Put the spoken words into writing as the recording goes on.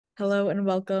Hello and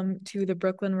welcome to the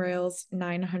Brooklyn Rail's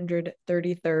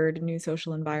 933rd New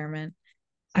Social Environment.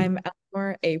 I'm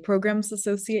Eleanor, a programs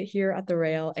associate here at the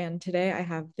Rail, and today I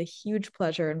have the huge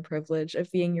pleasure and privilege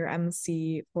of being your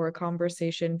MC for a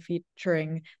conversation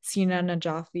featuring Sina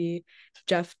Najafi,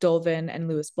 Jeff Dolven, and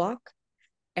Lewis Block.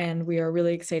 And we are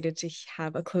really excited to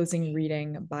have a closing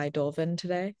reading by Dolven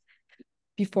today.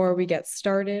 Before we get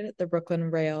started, the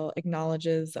Brooklyn Rail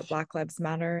acknowledges that Black Lives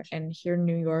Matter, and here in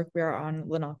New York, we are on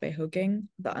Lenape-Hoking,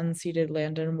 the unceded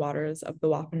land and waters of the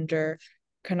Wappinger,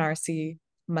 Canarsie,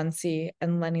 Munsee,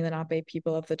 and Lenni Lenape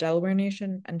people of the Delaware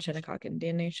Nation and Shinnecock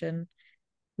Indian Nation.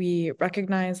 We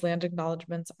recognize land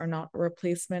acknowledgements are not a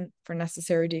replacement for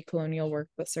necessary decolonial work,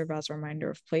 but serve as a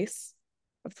reminder of place,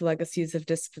 of the legacies of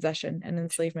dispossession and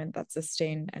enslavement that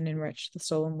sustain and enrich the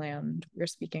stolen land we're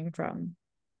speaking from.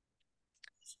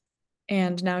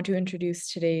 And now to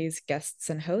introduce today's guests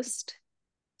and host.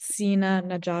 Sina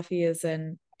Najafi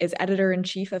is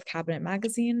editor-in-chief of Cabinet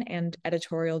Magazine and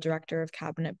editorial director of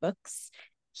Cabinet Books.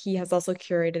 He has also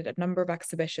curated a number of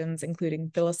exhibitions,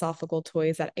 including Philosophical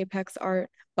Toys at Apex Art,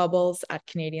 Bubbles at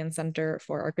Canadian Centre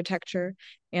for Architecture,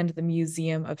 and the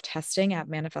Museum of Testing at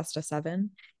Manifesta 7.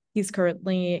 He's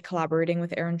currently collaborating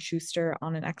with Aaron Schuster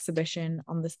on an exhibition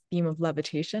on the theme of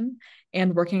levitation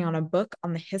and working on a book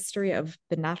on the history of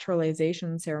the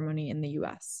naturalization ceremony in the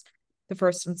US. The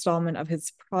first installment of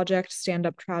his project, Stand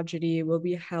Up Tragedy, will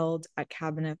be held at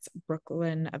Cabinet's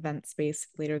Brooklyn event space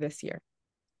later this year.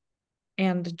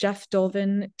 And Jeff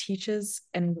Dolven teaches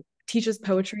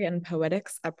poetry and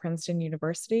poetics at Princeton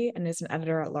University and is an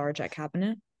editor-at-large at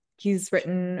Cabinet. He's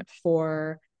written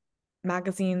for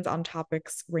magazines on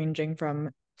topics ranging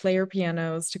from player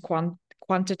pianos to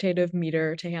quantitative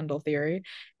meter to handle theory,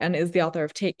 and is the author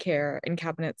of Take Care in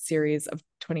Cabinet's series of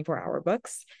 24-hour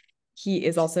books. He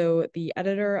is also the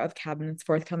editor of Cabinet's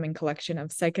forthcoming collection of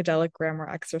psychedelic grammar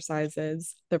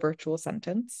exercises, The Virtual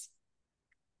Sentence.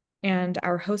 And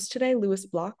our host today, Lewis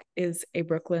Block, is a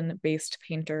Brooklyn-based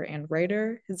painter and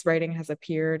writer. His writing has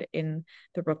appeared in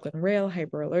the Brooklyn Rail,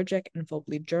 Hyperallergic, and Full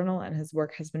Bleed Journal, and his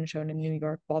work has been shown in New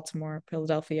York, Baltimore,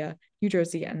 Philadelphia, New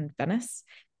Jersey, and Venice.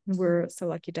 And we're so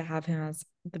lucky to have him as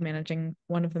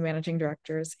one of the managing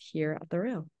directors here at the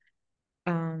Rail.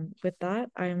 With that,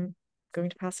 I'm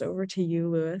going to pass it over to you,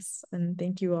 Lewis, and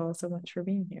thank you all so much for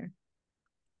being here.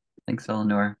 Thanks,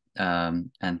 Eleanor.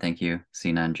 And thank you,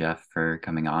 Sina and Jeff, for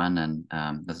coming on. And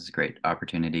this is a great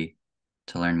opportunity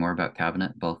to learn more about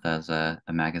Cabinet, both as a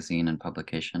magazine and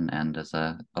publication and as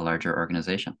a larger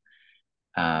organization.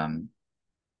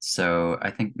 So I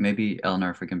think maybe,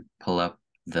 Eleanor, if we can pull up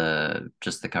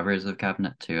just the covers of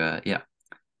Cabinet to, yeah.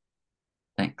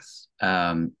 Thanks.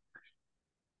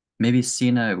 Maybe,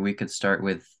 Sina, we could start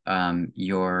with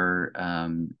your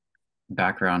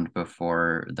background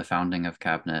before the founding of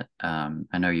Cabinet.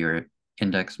 I know you were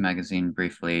Index magazine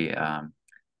briefly.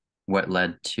 What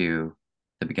led to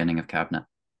the beginning of Cabinet?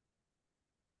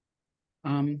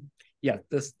 Yeah,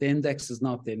 the Index is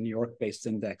not the New York-based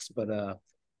Index, but a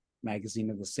magazine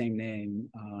of the same name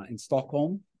in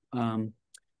Stockholm.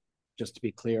 Just to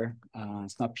be clear,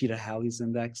 it's not Peter Halley's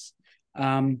Index.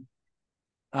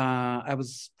 I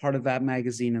was part of that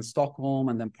magazine in Stockholm,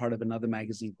 and then part of another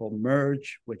magazine called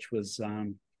Merge, which was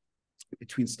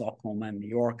between Stockholm and New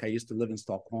York. I used to live in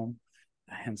Stockholm,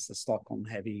 hence the Stockholm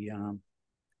heavy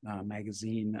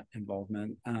magazine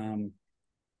involvement.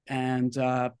 And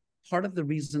part of the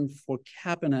reason for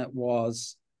Cabinet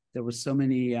was there were so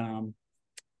many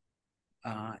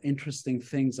interesting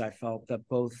things I felt that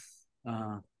both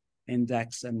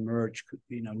Index and Merge could,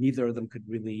 neither of them could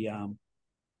really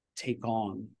take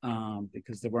on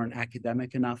because they weren't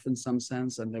academic enough in some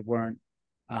sense, and they weren't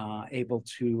able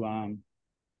to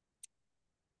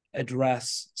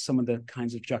address some of the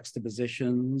kinds of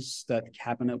juxtapositions that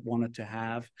Cabinet wanted to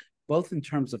have, both in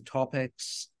terms of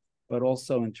topics, but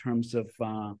also in terms of,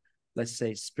 let's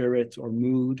say, spirit or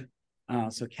mood.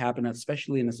 So Cabinet,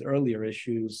 especially in its earlier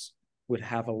issues, would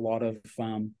have a lot of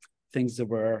things that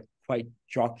were quite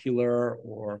jocular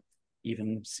or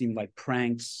even seemed like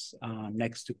pranks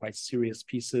next to quite serious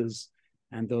pieces.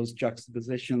 And those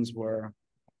juxtapositions were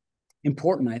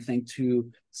important, I think,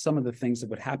 to some of the things that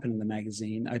would happen in the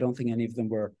magazine. I don't think any of them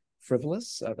were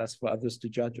frivolous. That's for others to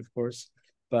judge, of course.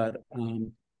 But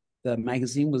the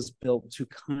magazine was built to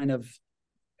kind of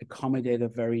accommodate a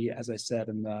very, as I said,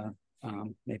 in the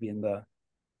maybe in the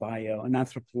bio, an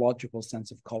anthropological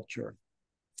sense of culture,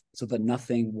 so that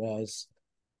nothing was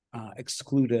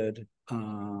excluded,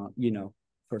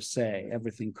 per se.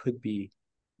 Everything could be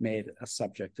made a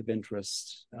subject of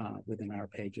interest within our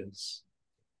pages.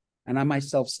 And I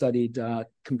myself studied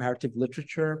comparative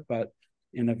literature, but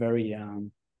in a very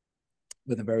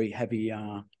with a very heavy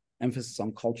emphasis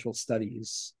on cultural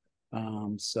studies.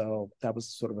 So that was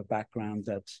sort of a background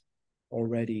that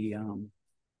already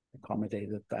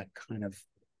accommodated that kind of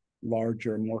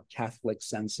larger, more Catholic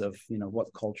sense of,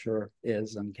 what culture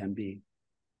is and can be.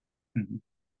 Mm-hmm.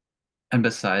 And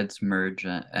besides Merge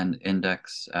and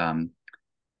Index,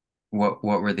 what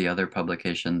were the other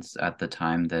publications at the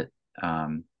time that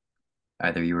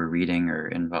either you were reading or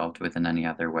involved with in any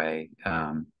other way?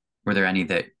 Were there any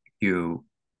that you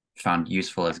found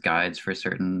useful as guides for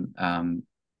certain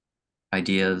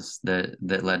ideas that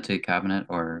led to Cabinet,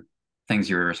 or things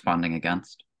you were responding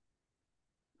against?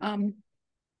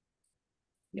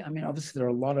 Yeah, I mean, obviously there are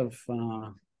a lot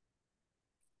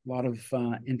of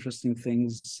interesting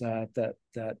things that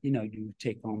you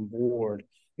take on board.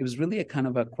 It was really a kind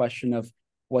of a question of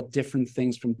what different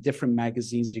things from different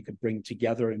magazines you could bring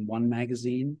together in one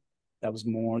magazine. That was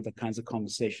more the kinds of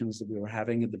conversations that we were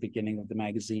having at the beginning of the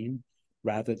magazine,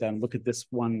 rather than look at this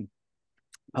one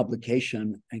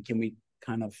publication and can we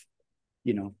kind of,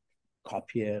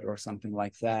 copy it or something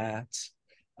like that.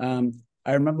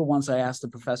 I remember once I asked a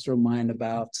professor of mine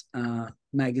about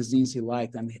magazines he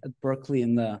liked, and at Berkeley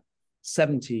in the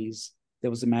 70s,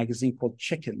 there was a magazine called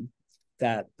Chicken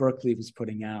that Berkeley was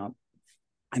putting out.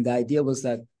 And the idea was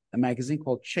that a magazine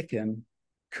called Chicken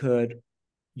could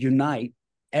unite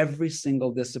every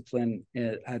single discipline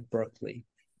at Berkeley.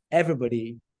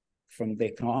 Everybody, from the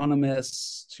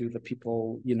economists to the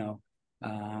people,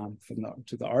 to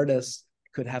the artists,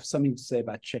 could have something to say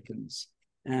about chickens.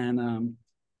 And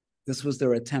this was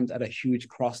their attempt at a huge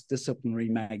cross-disciplinary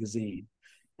magazine.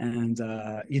 And,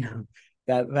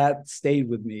 that stayed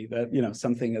with me, that,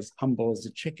 something as humble as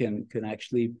a chicken can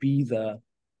actually be the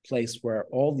place where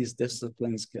all these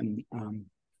disciplines can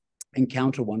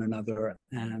encounter one another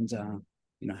and,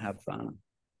 have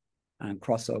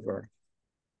crossover.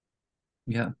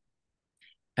 Yeah.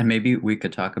 And maybe we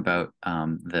could talk about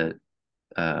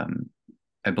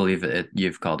I believe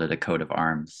you've called it a coat of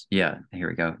arms. Yeah, here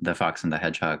we go. The Fox and the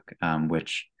Hedgehog,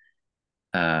 which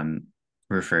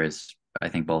refers, I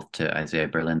think, both to Isaiah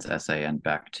Berlin's essay and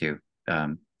back to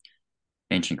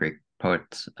ancient Greek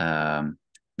poets.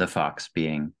 The fox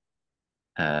being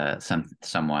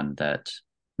someone that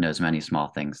knows many small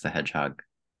things. The hedgehog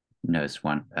knows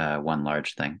one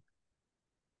large thing.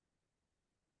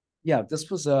 Yeah, this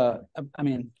was I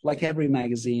mean, like every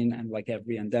magazine and like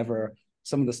every endeavor,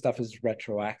 some of the stuff is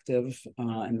retroactive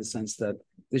in the sense that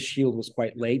this shield was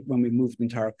quite late. When we moved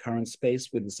into our current space,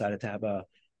 we decided to have a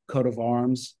coat of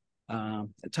arms, a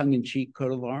tongue-in-cheek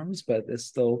coat of arms, but it's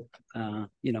still,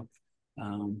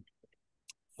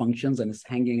 functions and it's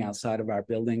hanging outside of our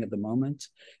building at the moment.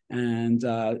 And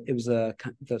it was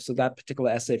so that particular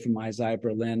essay from Isaiah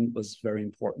Berlin was very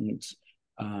important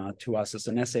to us. It's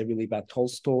an essay really about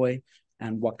Tolstoy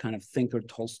and what kind of thinker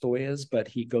Tolstoy is, but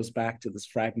he goes back to this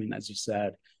fragment, as you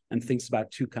said, and thinks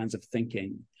about two kinds of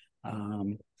thinking.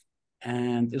 And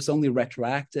it's only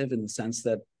retroactive in the sense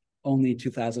that only in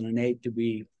 2008 did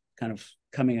we kind of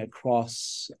coming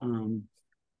across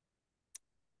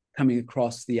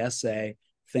the essay,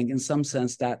 think in some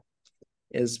sense that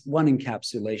is one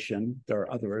encapsulation, there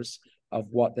are others, of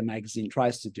what the magazine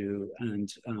tries to do,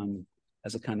 and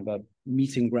as a kind of a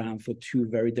meeting ground for two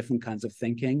very different kinds of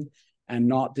thinking, and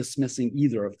not dismissing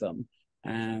either of them.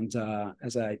 And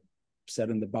as I said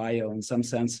in the bio, in some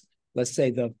sense, let's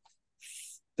say the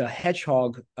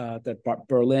hedgehog that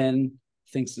Berlin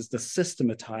thinks is the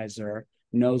systematizer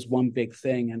knows one big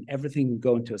thing, and everything can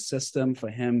go into a system. For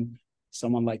him,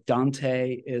 someone like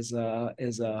Dante is a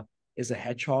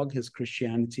hedgehog. His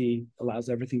Christianity allows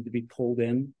everything to be pulled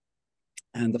in.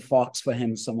 And the fox for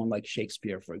him is someone like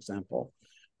Shakespeare, for example.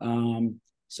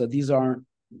 So these aren't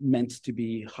meant to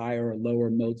be higher or lower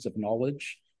modes of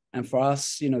knowledge. And for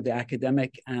us, the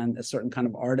academic and a certain kind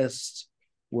of artist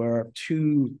were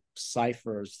two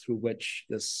ciphers through which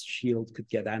this shield could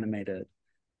get animated.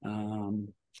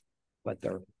 But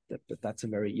that's a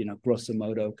very, grosso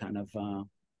modo kind of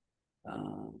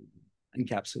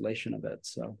encapsulation of it.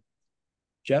 So,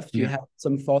 Jeff, do you have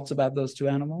some thoughts about those two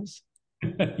animals?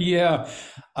 Yeah,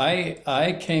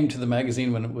 I came to the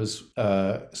magazine when it was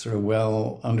sort of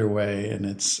well underway, and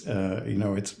it's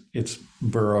it's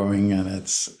burrowing and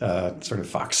it's sort of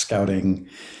fox scouting.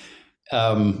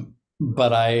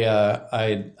 But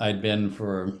I'd been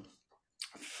for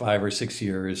 5 or 6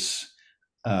 years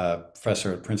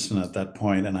professor at Princeton at that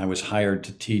point, and I was hired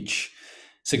to teach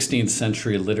 16th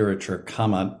century literature,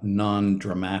 comma,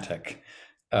 non-dramatic.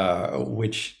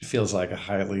 Which feels like a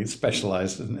highly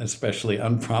specialized and especially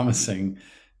unpromising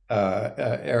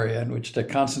area in which to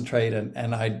concentrate.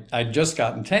 And I'd just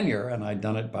gotten tenure, and I'd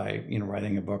done it by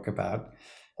writing a book about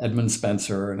Edmund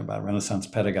Spencer and about Renaissance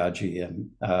pedagogy, and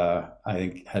I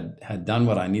think had done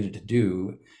what I needed to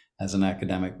do as an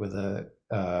academic with a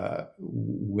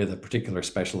particular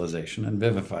specialization, and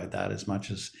vivified that as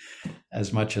much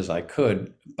as I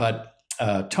could. But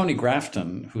Tony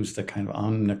Grafton, who's the kind of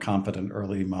omnicompetent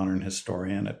early modern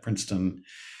historian at Princeton,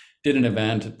 did an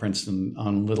event at Princeton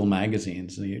on little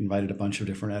magazines, and he invited a bunch of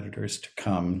different editors to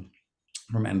come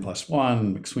from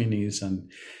N+1, McSweeney's,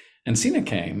 and Sina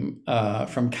came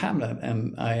from Cabinet,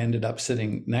 and I ended up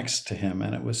sitting next to him,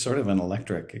 and it was sort of an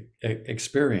electric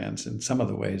experience in some of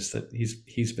the ways that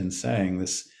he's been saying.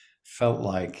 This felt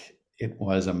like it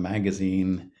was a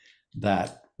magazine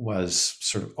that was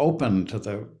sort of open to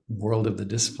the world of the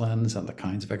disciplines and the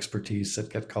kinds of expertise that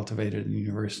get cultivated in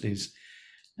universities,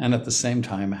 and at the same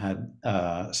time had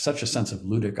such a sense of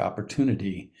ludic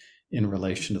opportunity in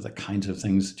relation to the kinds of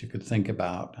things that you could think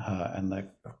about and the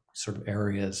sort of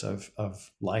areas of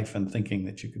life and thinking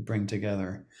that you could bring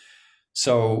together.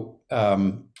 So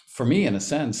for me, in a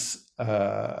sense,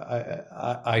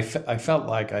 I felt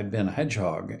like I'd been a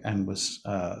hedgehog and was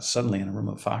suddenly in a room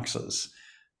of foxes,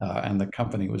 and the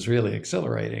company was really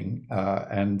exhilarating.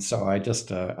 And so I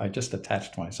just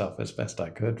attached myself as best I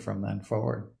could from then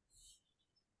forward.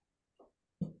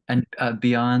 And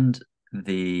beyond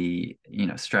the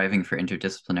striving for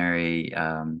interdisciplinary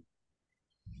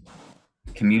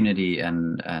community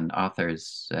and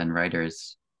authors and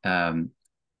writers,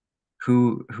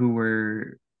 who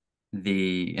were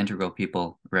the integral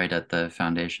people right at the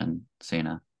foundation,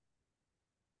 Sina?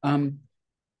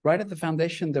 Right at the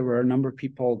foundation, there were a number of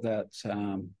people that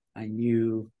I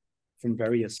knew from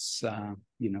various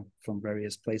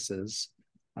places.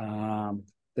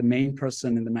 The main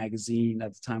person in the magazine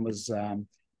at the time was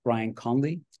Brian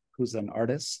Conley, who's an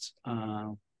artist.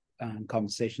 And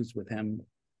conversations with him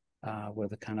were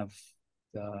the kind of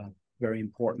very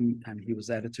important, and he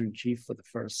was editor-in-chief for the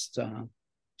first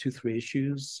 2-3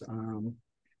 issues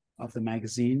of the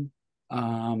magazine.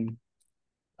 And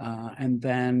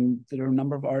then there are a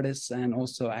number of artists and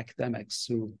also academics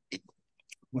who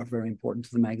were very important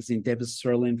to the magazine. David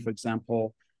Serlin, for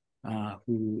example,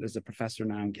 who is a professor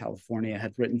now in California,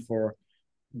 had written for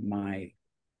my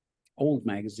old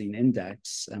magazine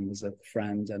Index and was a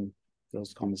friend, and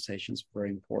those conversations were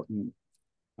very important.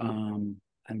 And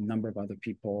a number of other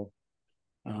people.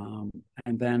 And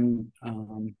then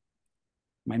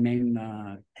my main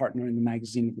partner in the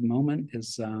magazine at the moment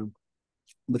is,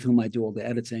 with whom I do all the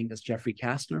editing, is Jeffrey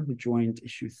Kastner, who joined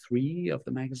issue 3 of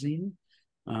the magazine.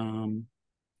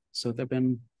 So there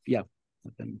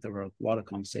were a lot of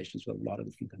conversations with a lot of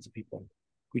different kinds of people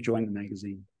who joined the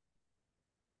magazine.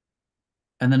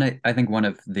 And then I think one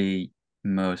of the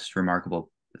most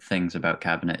remarkable things about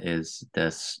Cabinet is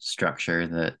this structure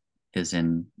that is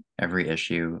in every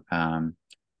issue,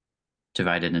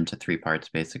 divided into 3 parts,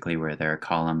 basically, where there are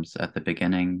columns at the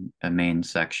beginning, a main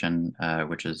section,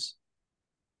 which is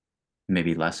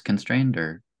maybe less constrained,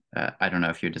 or I don't know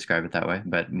if you would describe it that way,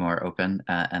 but more open,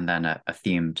 and then a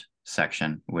themed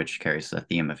section, which carries the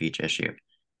theme of each issue.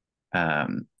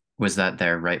 Was that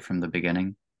there right from the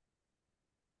beginning?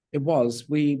 It was.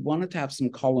 We wanted to have some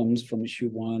columns from issue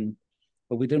 1,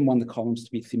 but we didn't want the columns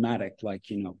to be thematic, like,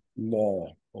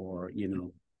 law or,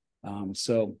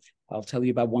 so I'll tell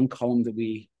you about one column that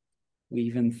we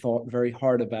even thought very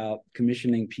hard about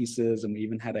commissioning pieces, and we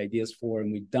even had ideas for,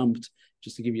 and we dumped,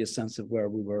 just to give you a sense of where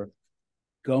we were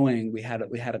going. We had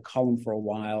a column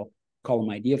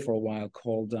idea for a while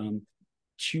called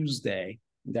Tuesday.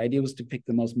 The idea was to pick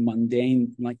the most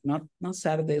mundane, like not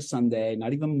Saturday, Sunday,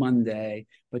 not even Monday,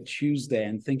 but Tuesday,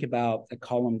 and think about a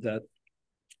column that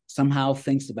somehow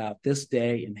thinks about this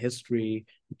day in history,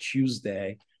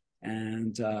 Tuesday.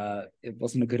 And it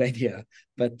wasn't a good idea,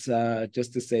 but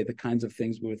just to say the kinds of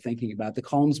things we were thinking about. The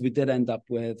columns we did end up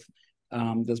with,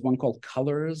 there's one called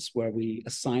Colors, where we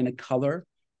assign a color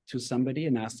to somebody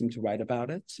and ask them to write about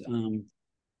it.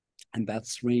 And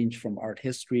that's ranged from art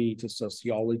history to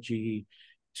sociology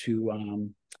to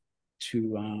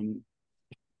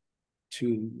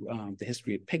the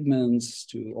history of pigments,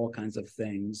 to all kinds of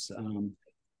things.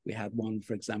 We had one,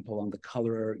 for example, on the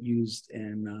color used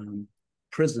in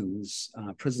prison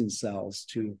cells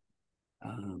to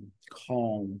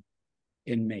calm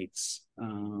inmates,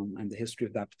 and the history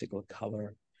of that particular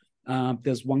color.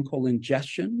 There's one called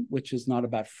Ingestion, which is not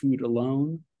about food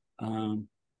alone,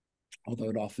 although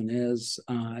it often is.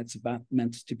 It's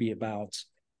meant to be about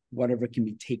whatever can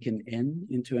be taken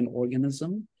into an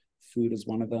organism. Food is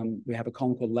one of them. We have a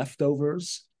column called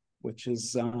Leftovers, which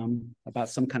is about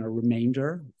some kind of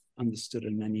remainder, understood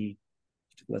in any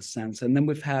particular sense. And then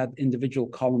we've had individual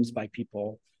columns by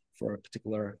people for a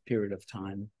particular period of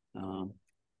time.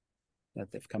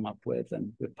 that they've come up with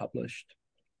and we've published.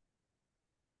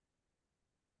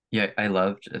 Yeah, I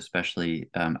loved especially,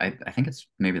 I think it's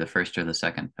maybe the first or the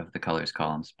second of the colors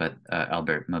columns, but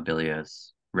Albert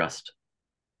Mobilia's Rust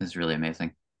is really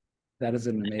amazing. That is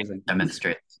an amazing.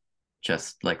 Demonstrates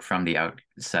just like from the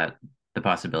outset the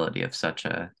possibility of such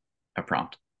a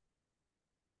prompt.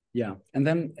 Yeah, and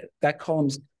then that column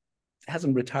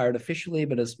hasn't retired officially,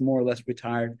 but it's more or less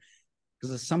retired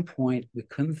because at some point we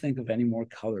couldn't think of any more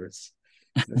colors.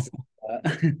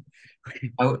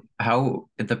 How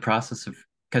the process of,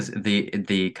 because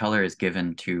the color is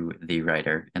given to the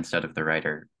writer instead of the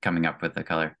writer coming up with the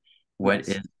color. What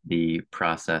Yes. is the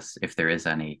process, if there is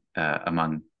any,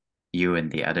 among you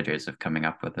and the editors of coming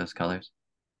up with those colors?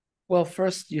 Well,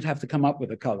 first you'd have to come up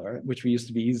with a color, which we used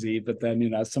to be easy, but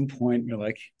then at some point you're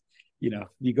like,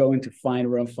 you go into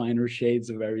finer and finer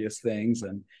shades of various things,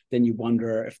 and then you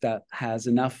wonder if that has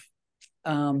enough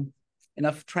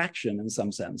traction in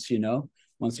some sense.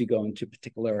 Once you go into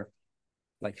particular,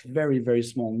 like very very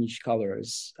small niche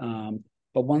colors.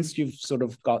 But once you've sort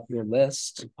of got your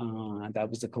list, that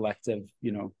was a collective,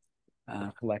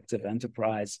 collective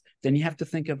enterprise. Then you have to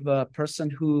think of a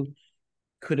person who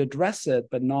could address it,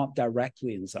 but not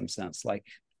directly in some sense. Like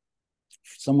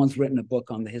if someone's written a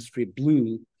book on the history of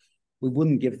blue, we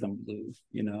wouldn't give them blue,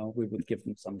 we would give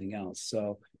them something else.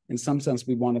 So in some sense,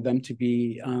 we wanted them to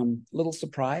be a little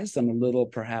surprised and a little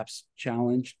perhaps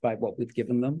challenged by what we've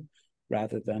given them,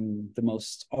 rather than the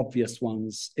most obvious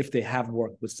ones, if they have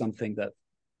worked with something that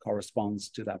corresponds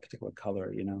to that particular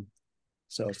color,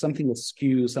 So something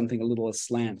askew, something a little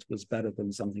aslant was better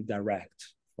than something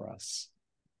direct for us.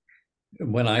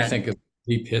 When I think of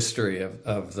deep history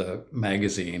of the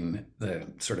magazine, the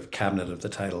sort of cabinet of the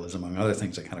title is, among other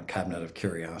things, a kind of cabinet of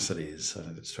curiosities,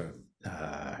 sort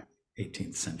of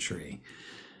 18th century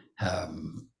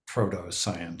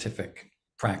proto-scientific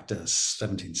practice,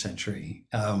 17th century.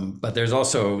 But there's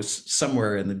also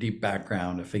somewhere in the deep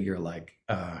background a figure like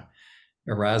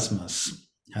Erasmus,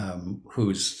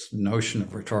 whose notion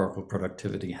of rhetorical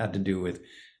productivity had to do with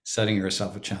setting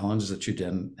yourself a challenge that you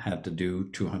then had to do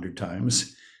 200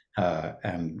 times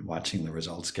and watching the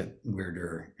results get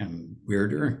weirder and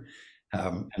weirder.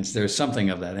 And so there's something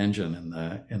of that engine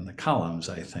in the columns,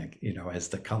 I think, as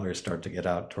the colors start to get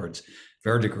out towards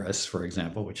verdigris, for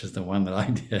example, which is the one that I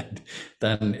did,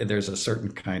 then there's a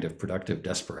certain kind of productive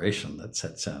desperation that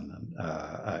sets in.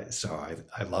 And so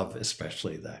I love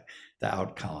especially the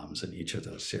out columns in each of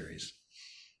those series.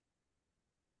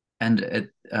 And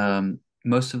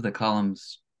most of the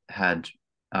columns had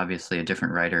obviously a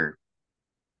different writer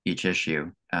each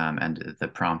issue, and the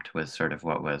prompt was sort of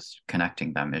what was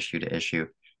connecting them issue to issue.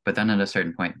 But then at a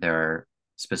certain point, there are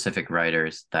specific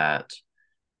writers that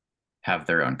have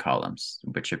their own columns,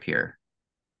 which appear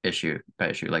issue by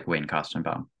issue, like Wayne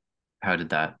Kostenbaum. How did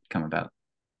that come about?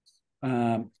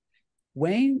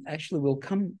 Wayne actually will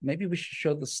come. Maybe we should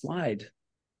show the slide.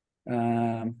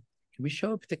 Can we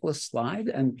show a particular slide,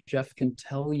 and Jeff can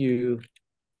tell you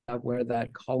where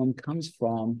that column comes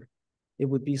from? It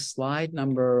would be slide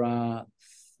number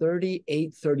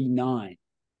 3839. If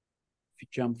you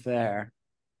jump there.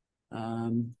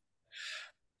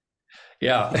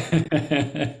 Yeah,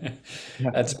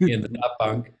 that's me in the top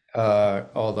bunk.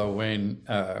 Although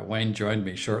Wayne joined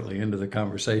me shortly into the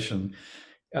conversation.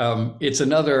 It's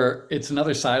another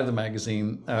side of the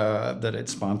magazine that it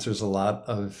sponsors a lot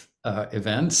of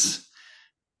events.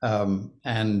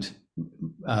 And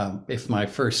if my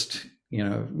first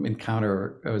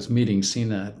encounter, I was meeting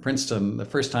Sina at Princeton, the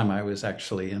first time I was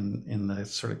actually in the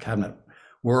sort of cabinet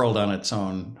world on its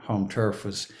own home turf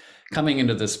was coming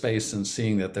into the space and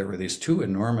seeing that there were these two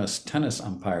enormous tennis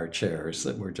umpire chairs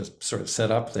that were just sort of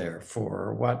set up there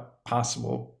for what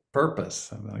possible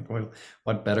purpose. I'm like, well,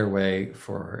 what better way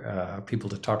for people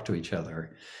to talk to each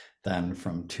other than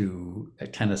from two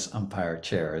tennis umpire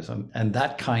chairs? And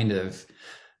that kind of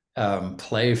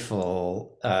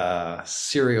playful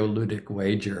serioludic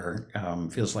wager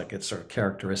feels like it's sort of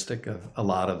characteristic of a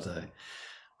lot of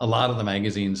the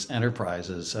magazine's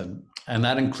enterprises, and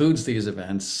that includes these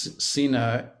events.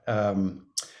 Sina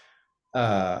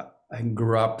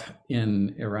grew up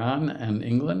in Iran and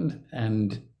England,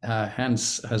 and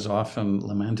hence has often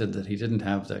lamented that he didn't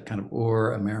have the kind of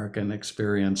American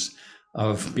experience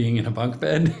of being in a bunk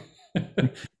bed,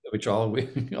 which all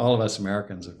of us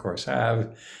Americans, of course,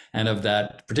 have, and of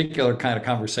that particular kind of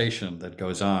conversation that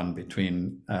goes on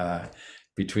between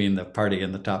the party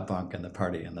in the top bunk and the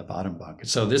party in the bottom bunk.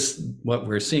 So what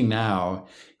we're seeing now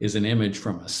is an image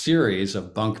from a series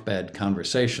of bunk bed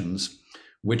conversations,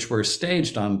 which were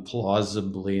staged on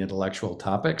plausibly intellectual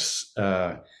topics.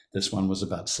 This one was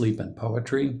about sleep and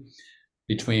poetry.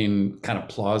 between kind of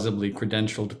plausibly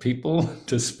credentialed people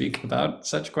to speak about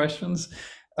such questions,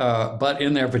 but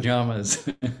in their pajamas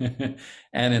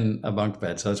and in a bunk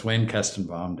bed. So that's Wayne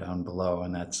Kestenbaum down below,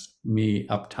 and that's me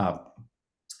up top.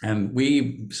 And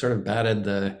we sort of batted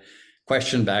the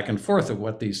question back and forth of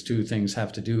what these two things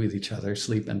have to do with each other,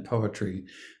 sleep and poetry.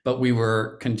 But we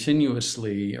were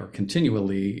continually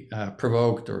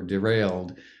provoked or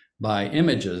derailed by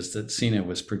images that Sina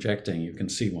was projecting. You can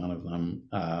see one of them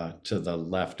to the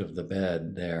left of the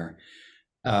bed there.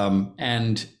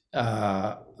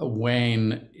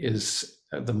 Wayne is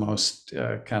the most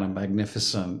kind of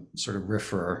magnificent sort of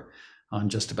riffer on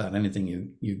just about anything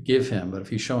you give him. But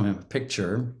if you show him a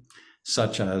picture,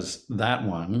 such as that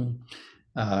one,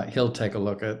 he'll take a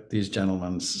look at these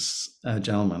gentlemen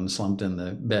slumped in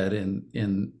the bed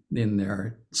in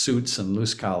their suits and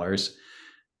loose collars.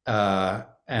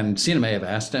 And Sina may have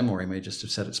asked him, or he may just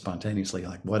have said it spontaneously,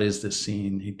 like, what is this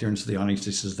scene? He turns to the audience,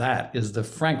 he says, that is the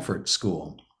Frankfurt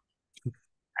School.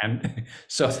 And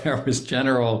so there was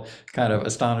general kind of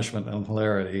astonishment and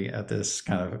hilarity at this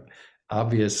kind of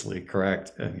obviously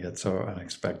correct and yet so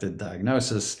unexpected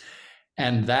diagnosis.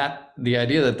 And that the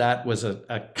idea that was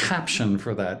a caption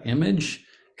for that image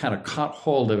kind of caught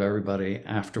hold of everybody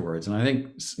afterwards. And I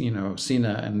think,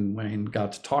 Sina and Wayne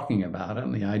got to talking about it,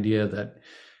 and the idea that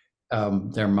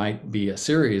there might be a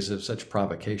series of such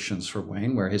provocations for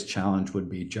Wayne, where his challenge would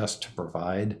be just to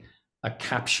provide a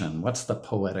caption. What's the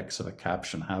poetics of a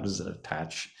caption? How does it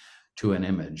attach to an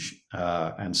image?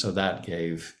 And so that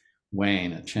gave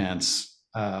Wayne a chance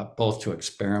both to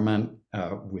experiment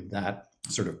with that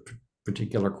sort of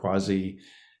particular quasi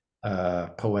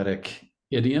poetic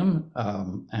idiom,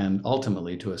 and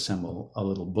ultimately to assemble a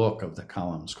little book of the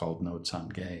columns called Notes on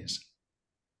Gaze.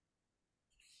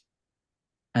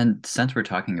 And since we're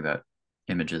talking about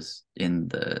images in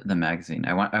the magazine,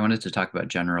 I wanted to talk about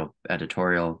general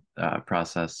editorial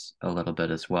process a little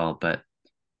bit as well. But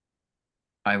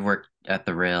I worked at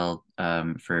the Rail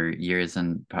for years,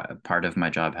 and part of my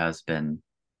job has been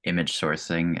image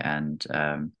sourcing, and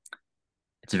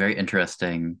it's a very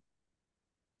interesting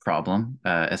problem,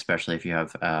 especially if you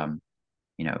have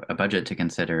a budget to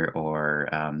consider, or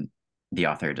the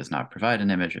author does not provide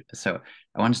an image. So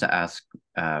I wanted to ask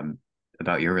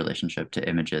about your relationship to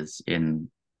images in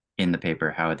the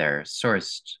paper, how they're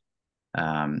sourced.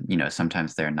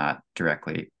 Sometimes they're not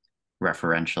directly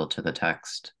referential to the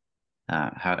text.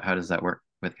 How does that work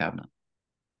with Cabinet?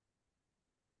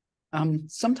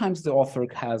 Sometimes the author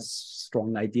has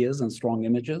strong ideas and strong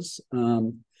images,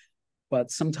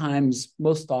 but sometimes,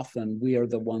 most often, we are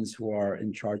the ones who are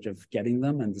in charge of getting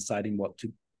them and deciding what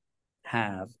to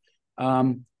have.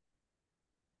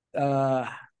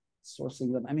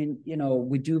 Sourcing them. I mean,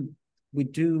 we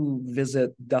do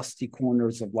visit dusty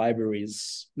corners of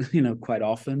libraries, quite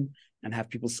often, and have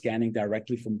people scanning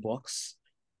directly from books.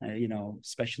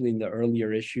 Especially in the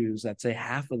earlier issues, I'd say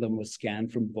half of them was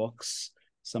scanned from books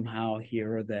somehow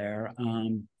here or there.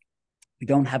 We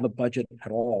don't have a budget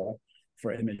at all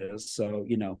for images. So,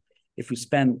 if we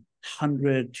spend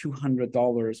 $100,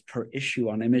 $200 per issue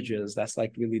on images, that's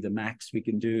like really the max we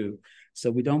can do.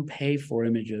 So we don't pay for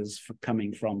images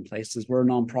coming from places. We're a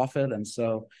nonprofit, and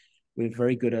so we're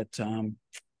very good at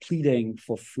pleading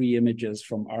for free images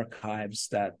from archives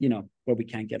that, where we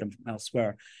can't get them from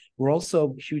elsewhere. We're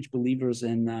also huge believers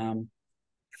in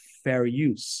fair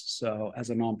use. So as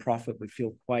a nonprofit, we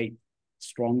feel quite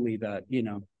strongly that,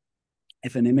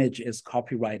 if an image is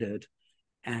copyrighted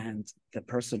and the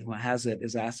person who has it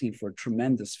is asking for a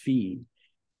tremendous fee,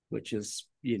 which is,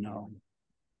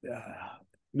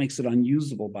 makes it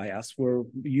unusable by us, we're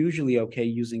usually okay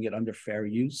using it under fair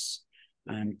use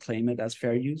and claim it as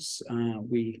fair use.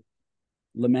 We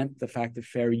lament the fact that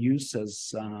fair use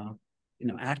has,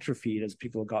 atrophied as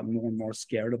people have gotten more and more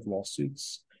scared of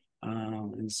lawsuits.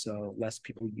 And so less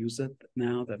people use it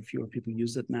now, fewer people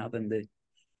use it now than they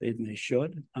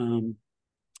should.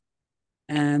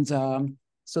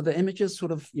 So the images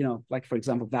sort of, like, for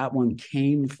example, that one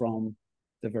came from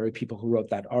the very people who wrote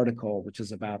that article, which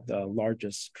is about the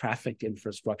largest traffic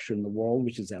infrastructure in the world,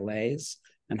 which is LA's,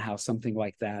 and how something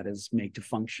like that is made to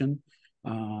function.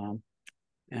 But,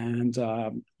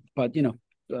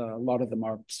 a lot of them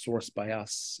are sourced by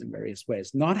us in various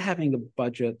ways. Not having a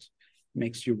budget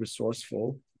makes you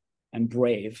resourceful and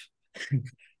brave.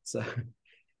 So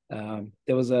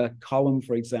there was a column,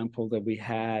 for example, that we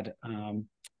had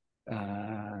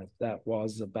that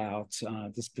was about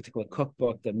this particular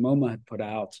cookbook that MoMA had put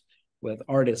out, with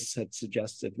artists had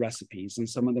suggested recipes, and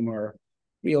some of them are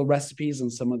real recipes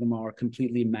and some of them are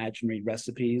completely imaginary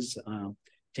recipes.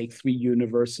 Take 3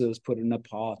 universes, put in a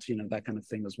pot, that kind of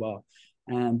thing as well.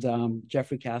 And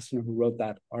Jeffrey Kastner, who wrote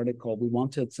that article, we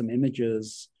wanted some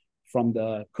images from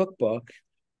the cookbook,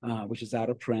 which is out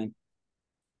of print.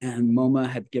 And MoMA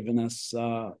had given us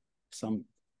some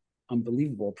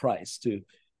unbelievable price to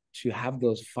have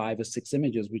those 5 or 6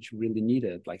 images, which we really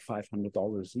needed, like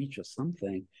 $500 each or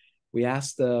something. We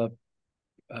asked the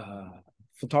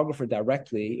photographer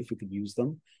directly if we could use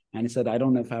them. And he said, I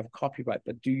don't know if I have copyright,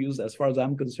 but do use, as far as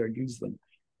I'm concerned, use them.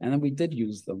 And then we did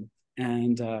use them.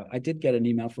 And I did get an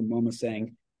email from MoMA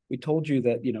saying, we told you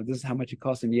that, this is how much it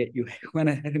costs, and yet you went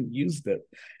ahead and used it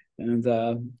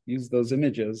and used those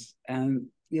images. And,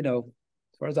 as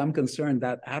far as I'm concerned,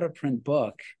 that out of print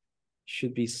book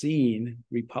should be seen,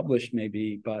 republished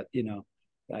maybe, but, the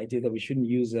idea that we shouldn't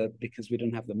use it because we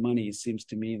don't have the money seems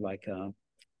to me like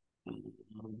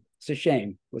it's a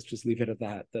shame. Let's just leave it at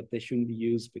that they shouldn't be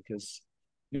used because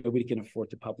nobody can afford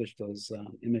to publish those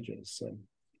images. So.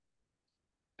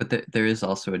 But there is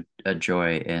also a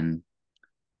joy in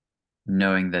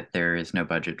knowing that there is no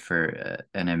budget for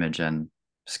an image and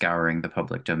scouring the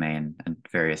public domain and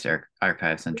various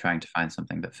archives and trying to find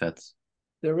something that fits.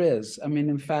 There is. I mean,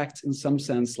 in fact, in some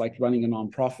sense, like running a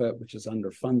nonprofit, which is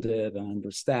underfunded and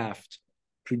understaffed,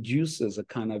 produces a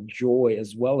kind of joy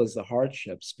as well as the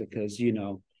hardships, because,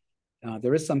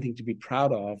 there is something to be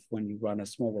proud of when you run a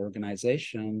small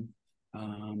organization,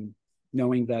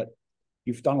 knowing that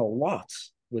you've done a lot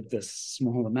with this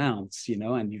small amounts,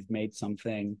 and you've made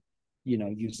something,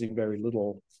 using very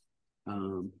little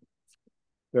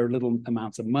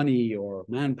amounts of money or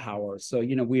manpower. So,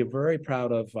 we are very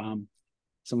proud of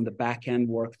some of the back end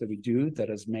work that we do that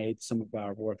has made some of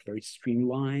our work very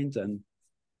streamlined, and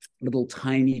little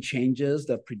tiny changes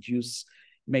that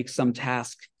make some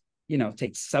task,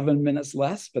 take 7 minutes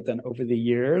less, but then over the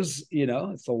years,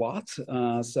 it's a lot.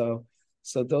 So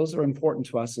those are important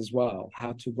to us as well,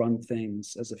 how to run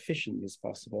things as efficiently as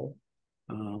possible.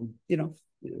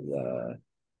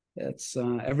 It's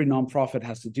every nonprofit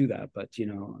has to do that, but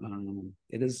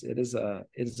it is a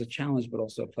challenge, but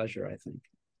also a pleasure, I think.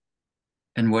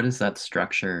 And what is that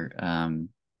structure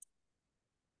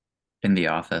in the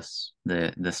office,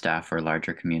 the staff or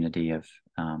larger community of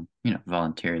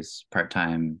volunteers,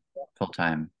 part-time,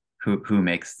 full-time, who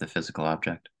makes the physical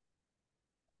object?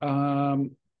 Well,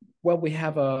 we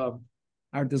have our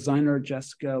designer,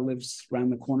 Jessica, lives around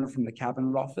the corner from the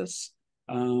cabinet office,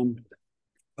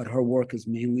 but her work is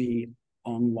mainly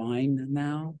online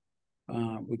now.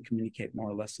 We communicate more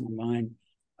or less online.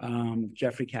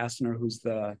 Jeffrey Kastner, who's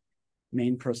the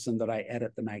main person that I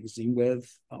edit the magazine with,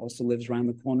 also lives around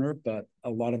the corner, but a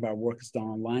lot of our work is done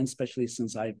online, especially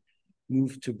since I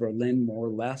moved to Berlin more or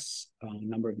less a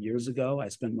number of years ago. I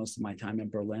spent most of my time in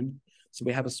Berlin. So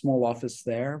we have a small office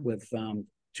there with 2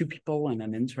 people and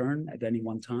an intern at any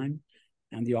one time.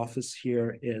 And the office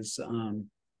here is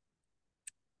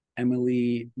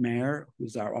Emily Mayer,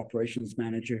 who's our operations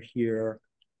manager here,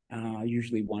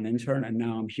 usually 1 intern. And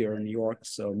now I'm here in New York,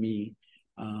 so me.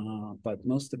 But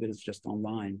most of it is just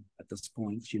online at this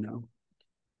point,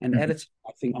 And editing,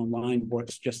 I think, online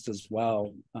works just as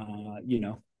well.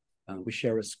 We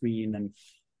share a screen, and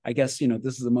I guess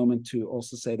this is a moment to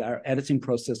also say that our editing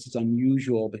process is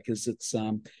unusual because it's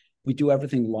we do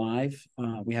everything live.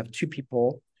 We have 2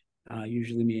 people,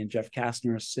 usually me and Jeff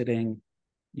Kastner, sitting,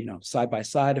 side by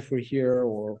side if we're here,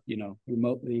 or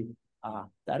remotely.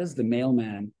 That is the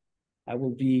mailman. I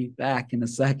will be back in a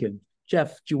second.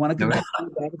 Jeff, do you want to continue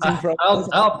the editing process?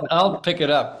 I'll pick it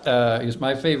up. It's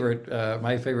my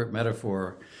favorite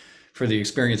metaphor for the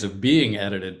experience of being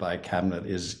edited by Cabinet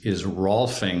is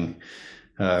Rolfing,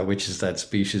 which is that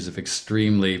species of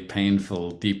extremely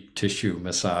painful deep tissue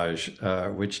massage,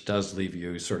 which does leave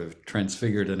you sort of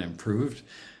transfigured and improved,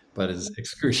 but is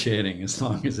excruciating as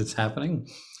long as it's happening.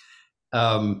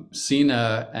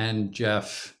 Sina and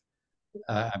Jeff,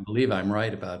 I believe I'm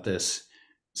right about this,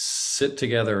 sit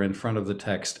together in front of the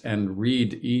text and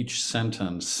read each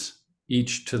sentence,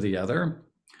 each to the other,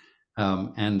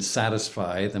 and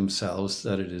satisfy themselves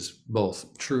that it is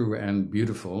both true and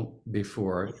beautiful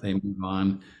before they move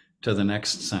on to the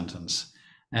next sentence.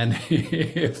 And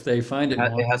if they find it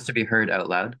has to be heard out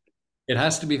loud. It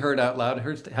has to be heard out loud.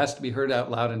 It has to be heard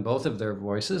out loud in both of their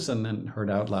voices, and then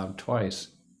heard out loud twice.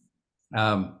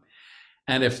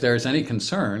 And if there's any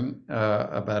concern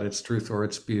about its truth or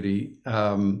its beauty,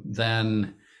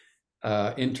 then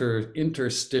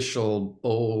interstitial,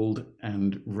 bold,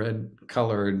 and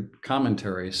red-colored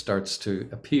commentary starts to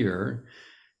appear.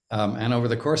 And over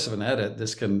the course of an edit,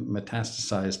 this can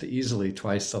metastasize to easily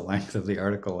twice the length of the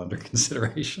article under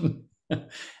consideration.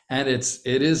 And it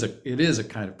is a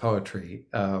kind of poetry.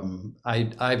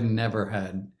 I've never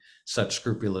had such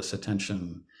scrupulous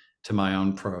attention to my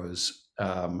own prose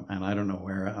and I don't know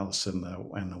where else in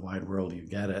the wide world you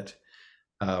get it,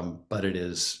 but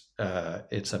it's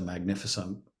a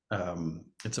magnificent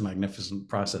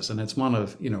process, and it's one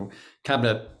of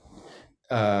cabinet,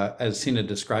 as Sina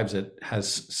describes it,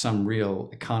 has some real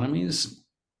economies.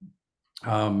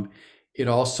 It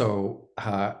also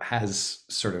has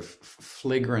sort of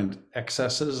flagrant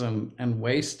excesses and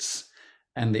wastes,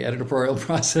 and the editorial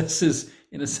process is,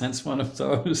 in a sense, one of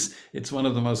those. It's one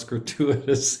of the most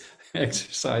gratuitous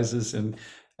exercises in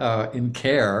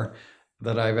care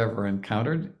that I've ever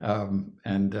encountered,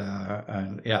 and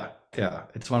yeah,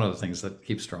 it's one of the things that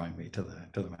keeps drawing me to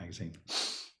the magazine.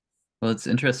 Well, it's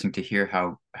interesting to hear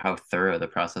how thorough the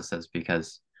process is,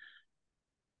 because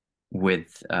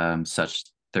with such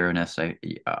thoroughness,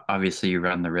 obviously you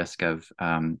run the risk of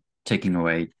taking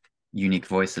away unique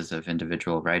voices of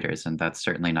individual writers, and that's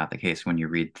certainly not the case when you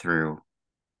read through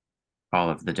all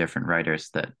of the different writers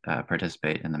that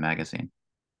participate in the magazine.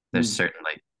 There's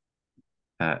certainly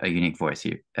a unique voice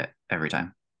every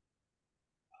time.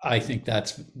 I think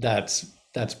that's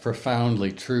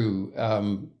profoundly true.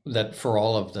 That for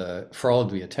all of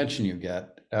the attention you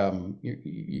get,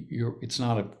 it's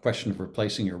not a question of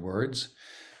replacing your words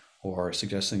or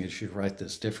suggesting you should write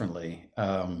this differently.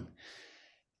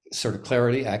 Sort of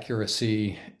clarity,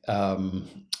 accuracy, and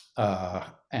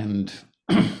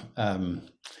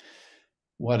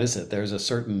what is it? There's a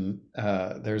certain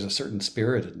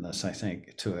spiritedness, I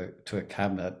think, to a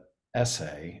cabinet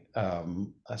essay.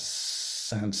 A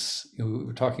sense, we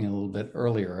were talking a little bit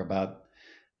earlier about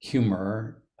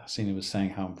humor. Sina was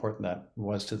saying how important that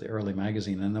was to the early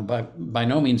magazine, and by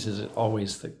no means is it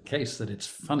always the case that it's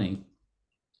funny,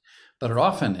 but it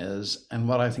often is. And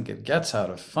what I think it gets out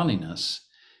of funniness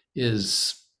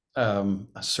is a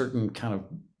certain kind of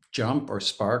jump or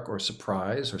spark or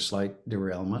surprise or slight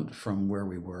derailment from where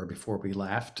we were before we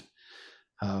laughed.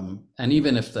 And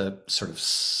even if the sort of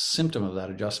symptom of that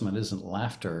adjustment isn't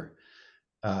laughter,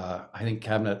 I think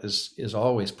Cabinet is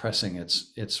always pressing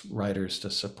its writers to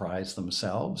surprise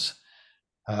themselves.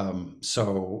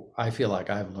 So I feel like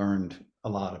I've learned a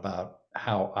lot about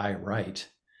how I write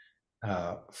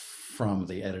from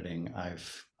the editing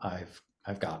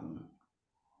I've gotten.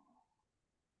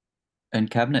 And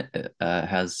Cabinet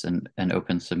has an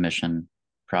open submission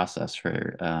process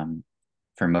for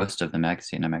most of the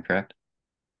magazine. Am I correct?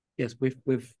 Yes,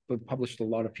 we've published a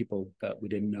lot of people that we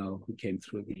didn't know who came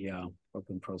through the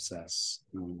open process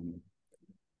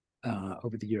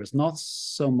over the years. Not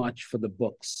so much for the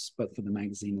books, but for the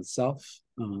magazine itself.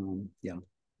 Yeah.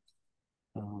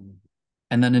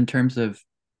 And then in terms of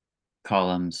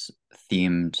columns,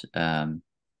 themed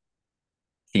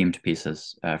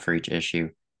pieces for each issue,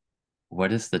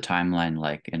 what is the timeline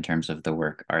like in terms of the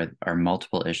work? Are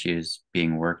multiple issues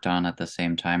being worked on at the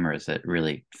same time, or is it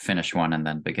really finish one and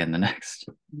then begin the next?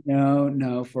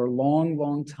 No. For a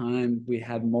long time, we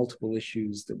had multiple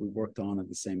issues that we worked on at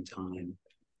the same time.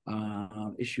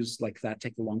 Issues like that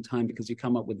take a long time because you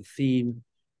come up with a theme.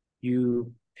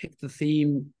 You pick the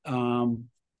theme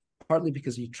partly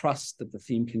because you trust that the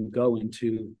theme can go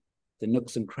into the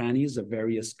nooks and crannies of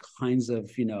various kinds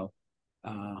of,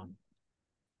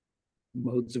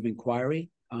 modes of inquiry.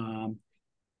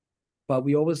 But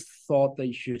we always thought that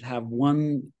you should have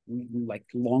one like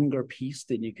longer piece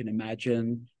that you can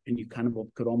imagine, and you kind of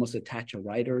could almost attach a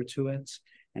writer to it,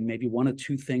 and maybe one or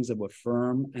two things that were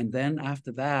firm. And then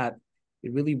after that,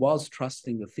 it really was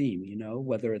trusting the theme,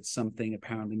 whether it's something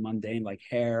apparently mundane like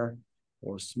hair,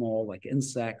 or small like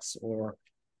insects, or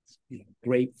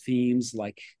great themes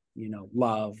like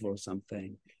love or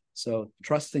something. So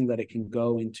trusting that it can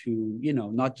go into,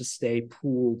 not just stay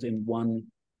pooled in one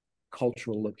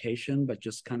cultural location, but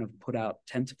just kind of put out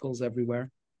tentacles everywhere.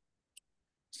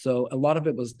 So a lot of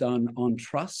it was done on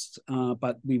trust,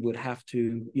 but we would have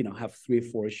to, have 3 or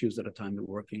 4 issues at a time that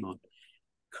we're working on.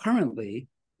 Currently,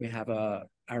 we have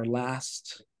our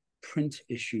last print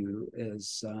issue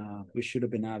is, we should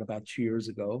have been out about 2 years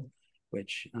ago,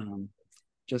 which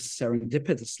just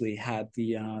serendipitously had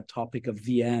the topic of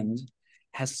the end,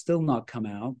 has still not come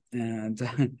out, and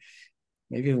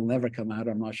maybe it will never come out,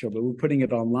 I'm not sure, but we're putting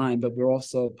it online. But we're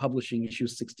also publishing issue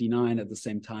 69 at the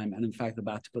same time, and in fact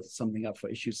about to put something up for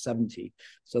issue 70.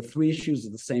 So 3 issues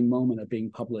at the same moment are being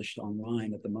published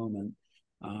online at the moment.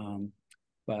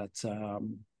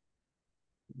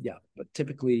 Yeah, but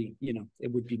typically,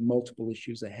 it would be multiple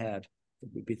issues ahead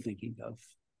that we'd be thinking of.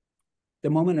 The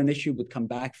moment an issue would come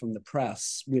back from the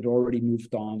press, we'd already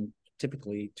moved on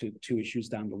typically to 2 issues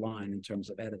down the line in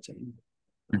terms of editing.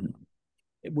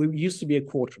 We used to be a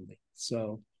quarterly.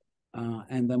 So,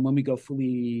 and then when we go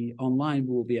fully online,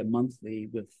 we will be a monthly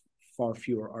with far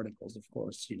fewer articles, of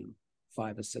course,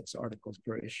 5 or 6 articles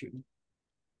per issue.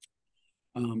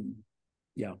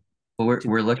 Yeah. Well,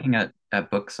 we're looking at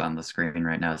books on the screen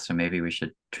right now, so maybe we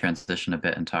should transition a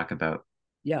bit and talk about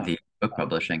the book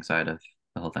publishing side of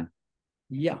the whole thing.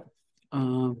 Yeah.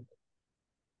 When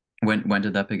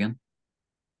did that begin?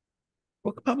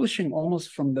 Book publishing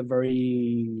almost from the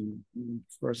very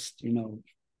first,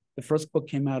 the first book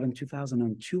came out in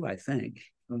 2002, I think.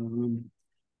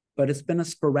 But it's been a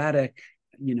sporadic,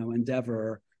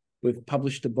 endeavor. We've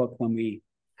published a book when we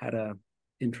had a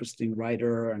interesting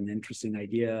writer, an interesting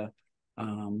idea.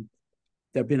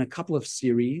 There have been a couple of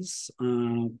series.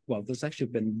 Well, there's actually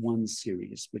been one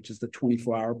series, which is the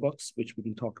 24-hour books, which we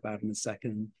can talk about in a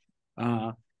second.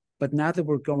 But now that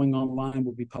we're going online,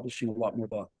 we'll be publishing a lot more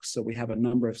books. So we have a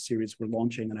number of series we're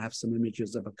launching, and I have some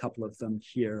images of a couple of them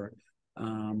here.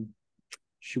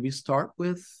 Should we start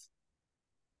with?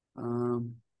 Well,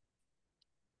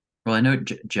 I know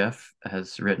Jeff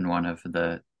has written one of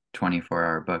the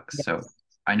 24-hour books, yes. So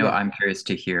I know I'm curious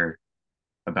to hear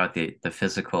about the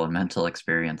physical and mental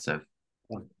experience of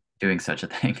doing such a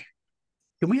thing.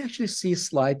 Can we actually see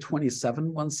slide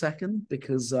 27 1 second?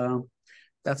 Because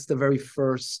that's the very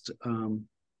first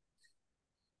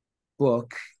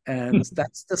book. And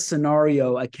that's the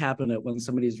scenario at Cabinet when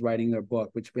somebody's writing their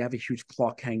book, which we have a huge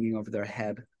clock hanging over their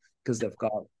head because they've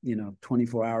got,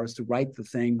 24 hours to write the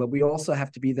thing. But we also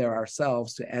have to be there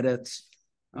ourselves to edit.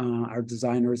 Our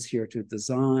designers here to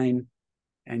design,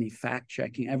 any fact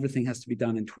checking. Everything has to be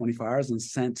done in 24 hours and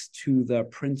sent to the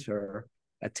printer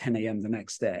at 10 a.m. the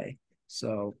next day.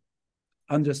 So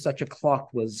under such a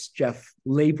clock was Jeff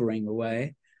laboring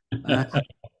away.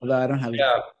 Although I don't have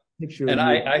a picture. And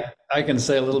I can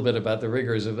say a little bit about the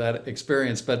rigors of that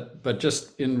experience, but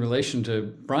just in relation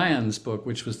to Brian's book,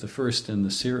 which was the first in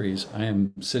the series, I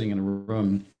am sitting in a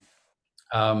room.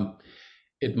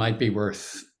 It might be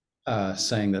worth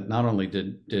saying that not only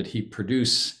did he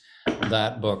produce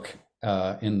that book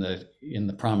in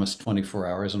the promised 24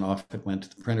 hours, and off it went to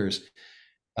the printers,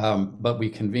 but we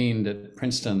convened at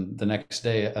Princeton the next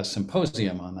day a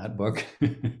symposium on that book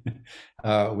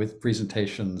with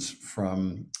presentations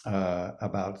from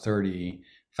about 30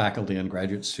 faculty and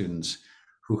graduate students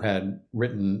who had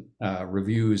written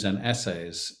reviews and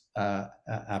essays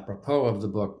apropos of the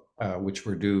book, which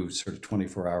were due sort of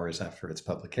 24 hours after its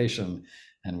publication,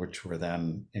 and which were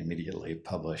then immediately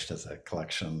published as a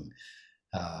collection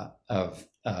of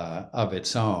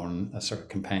its own, a sort of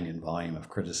companion volume of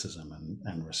criticism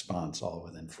and response, all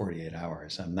within 48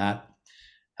 hours. And that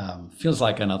feels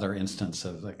like another instance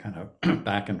of the kind of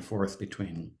back and forth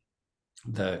between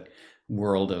the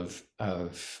world of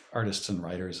artists and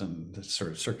writers and sort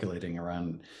of circulating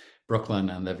around Brooklyn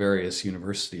and the various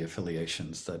university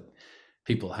affiliations that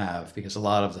people have, because a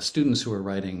lot of the students who are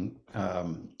writing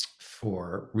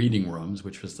for reading rooms,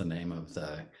 which was the name of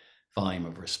the volume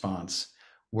of response,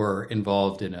 were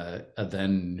involved in a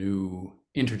then new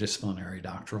interdisciplinary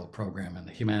doctoral program in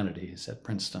the humanities at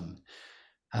Princeton.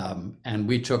 And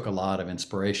we took a lot of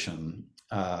inspiration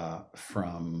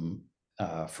from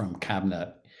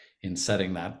Cabinet in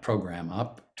setting that program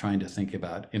up, trying to think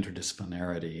about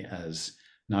interdisciplinarity as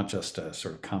not just a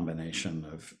sort of combination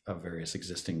of various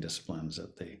existing disciplines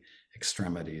at the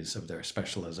extremities of their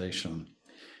specialization,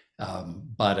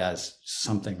 but as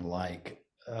something like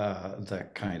the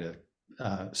kind of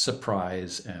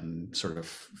surprise and sort of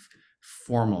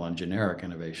formal and generic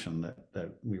innovation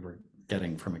that we were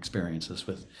getting from experiences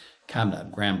with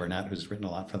Cabinet. Graham Burnett, who's written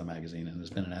a lot for the magazine and has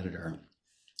been an editor,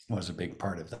 was a big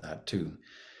part of that too.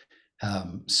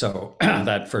 So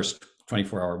that first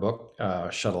 24-hour book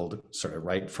shuttled sort of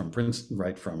right from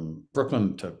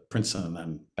Brooklyn to Princeton, and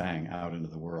then bang out into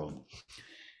the world.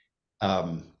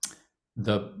 The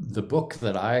book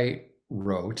that I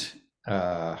wrote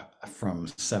from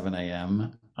 7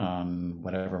 a.m. on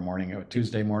whatever morning,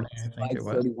 Tuesday morning, I think it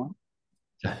was.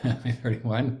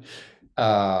 31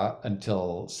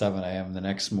 until 7 a.m. the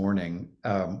next morning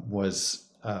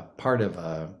was part of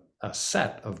a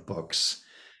set of books,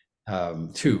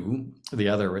 two, the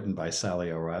other written by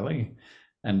Sally O'Reilly,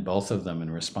 and both of them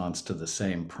in response to the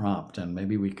same prompt. And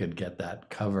maybe we could get that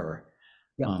cover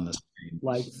on the screen.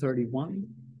 Slide 31.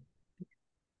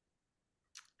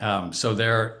 So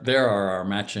there are our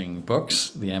matching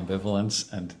books, The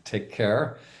Ambivalence and Take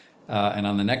Care. And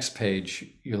on the next page,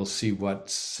 you'll see what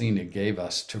Sina gave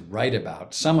us to write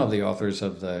about. Some of the authors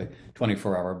of the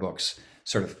 24-hour books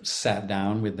sort of sat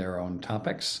down with their own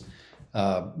topics.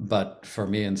 But for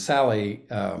me and Sally,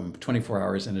 24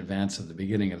 hours in advance of the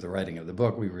beginning of the writing of the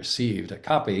book, we received a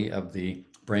copy of the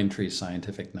Braintree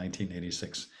Scientific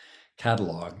 1986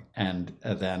 catalog, and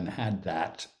then had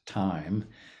that time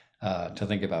to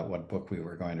think about what book we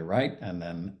were going to write, and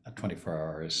then 24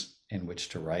 hours in which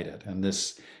to write it. And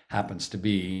this happens to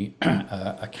be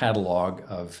a catalog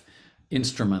of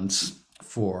instruments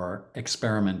for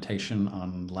experimentation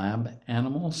on lab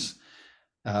animals.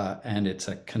 And it's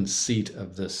a conceit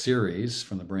of the series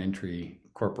from the Braintree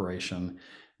Corporation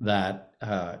that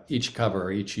each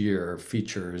cover each year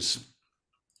features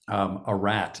a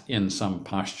rat in some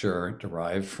posture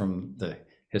derived from the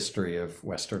history of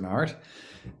Western art.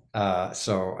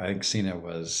 So I think Sina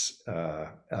was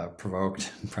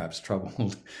provoked and perhaps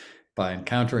troubled by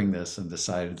encountering this, and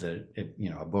decided that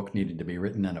a book needed to be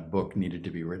written, and a book needed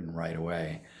to be written right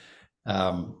away.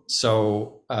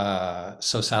 So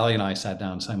Sally and I sat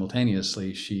down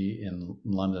simultaneously, she in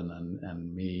London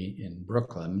and me in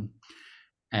Brooklyn,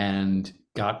 and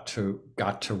got to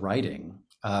writing.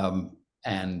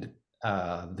 And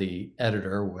the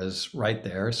editor was right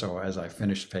there. So as I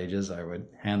finished pages, I would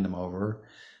hand them over.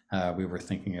 We were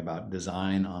thinking about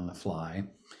design on the fly.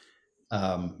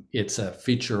 It's a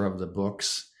feature of the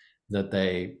books that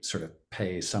they sort of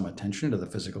pay some attention to the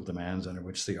physical demands under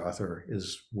which the author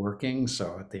is working.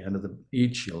 So at the end of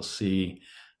each, you'll see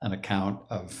an account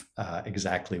of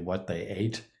exactly what they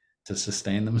ate to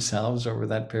sustain themselves over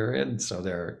that period. So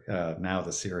now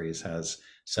the series has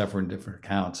several different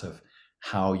accounts of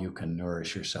how you can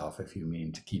nourish yourself if you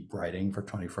mean to keep writing for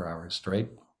 24 hours straight.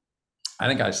 I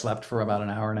think I slept for about an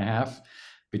hour and a half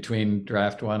between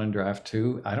draft 1 and draft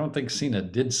 2. I don't think Sina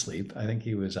did sleep. I think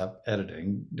he was up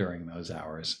editing during those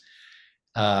hours.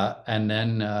 And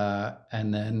then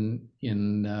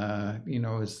in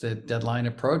as the deadline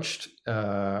approached,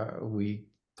 we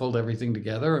pulled everything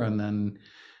together, and then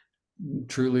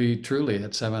truly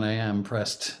at 7 a.m.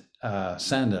 pressed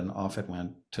send, and off it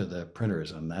went to the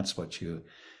printers, and that's what you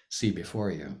see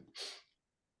before you.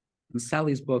 And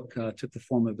Sally's book took the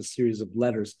form of a series of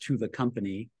letters to the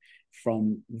company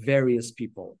from various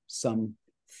people, some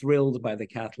thrilled by the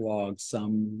catalog,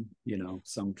 some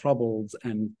troubled,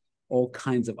 and all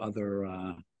kinds of other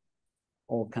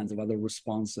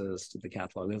responses to the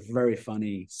catalog. They're very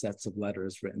funny sets of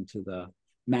letters written to the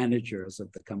managers of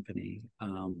the company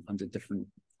under different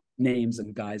names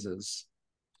and guises.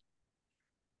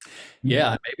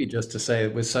 Yeah, maybe just to say,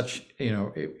 it was such,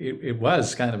 it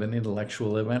was kind of an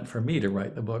intellectual event for me to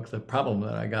write the book. The problem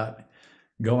that I got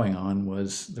going on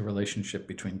was the relationship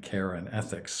between care and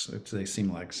ethics, which they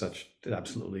seem like such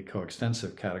absolutely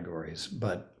coextensive categories,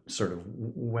 but sort of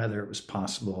whether it was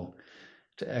possible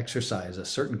to exercise a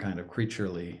certain kind of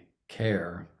creaturely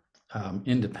care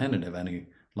independent of any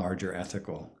larger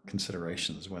ethical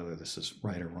considerations, whether this is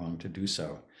right or wrong to do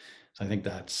so. So I think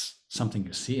that's something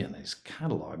you see in these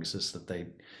catalogs, is that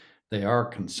they are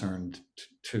concerned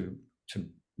to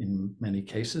in many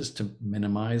cases to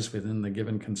minimize within the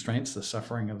given constraints the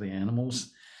suffering of the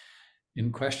animals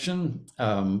in question.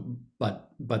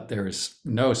 But there's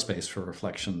no space for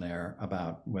reflection there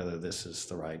about whether this is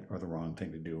the right or the wrong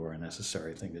thing to do, or a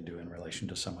necessary thing to do in relation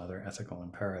to some other ethical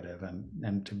imperative.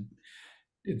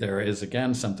 There is,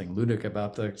 again, something ludic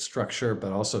about the structure,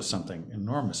 but also something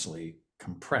enormously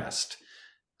compressed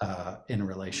in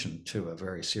relation to a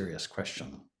very serious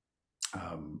question.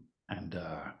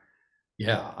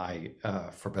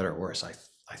 For better or worse, I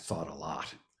thought a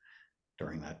lot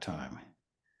during that time.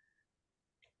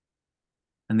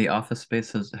 And the office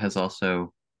space has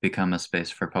also become a space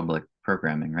for public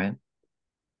programming, right?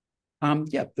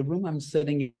 The room I'm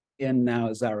sitting in now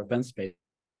is our event space,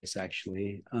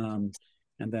 actually.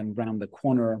 And then around the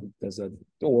corner, there's a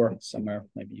door somewhere,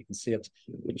 maybe you can see it,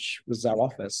 which was our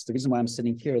office. The reason why I'm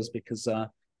sitting here is because a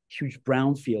huge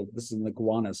brownfield, this is an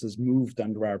iguanas, has moved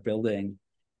under our building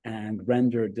and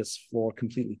rendered this floor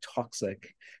completely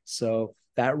toxic. So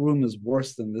that room is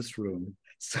worse than this room.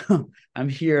 So I'm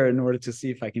here in order to see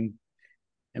if I can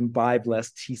imbibe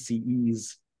less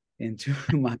TCEs into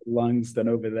my lungs than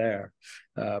over there.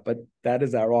 But that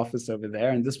is our office over there.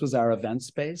 And this was our event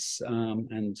space.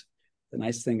 And the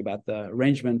nice thing about the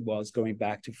arrangement was, going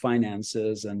back to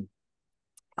finances and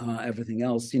everything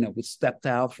else, we stepped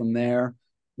out from there.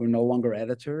 We're no longer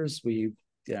editors.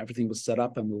 Everything was set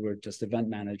up, and we were just event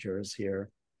managers here.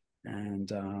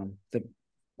 And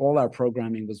all our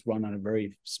programming was run on a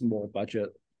very small budget,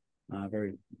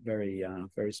 very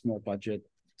small budget.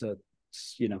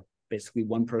 Basically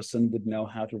one person would know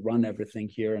how to run everything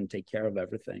here and take care of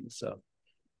everything. So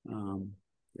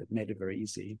it made it very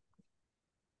easy.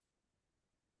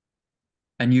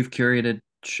 And you've curated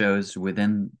shows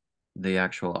within the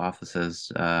actual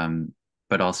offices,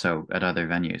 but also at other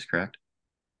venues, correct?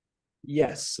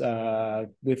 Yes,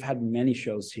 we've had many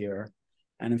shows here.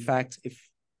 And in fact, if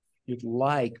you'd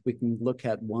like, we can look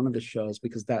at one of the shows,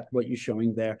 because that what you're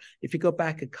showing there. If you go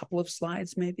back a couple of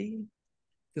slides, maybe.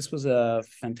 This was a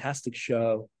fantastic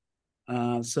show.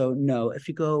 So no, if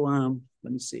you go,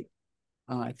 let me see.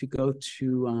 If you go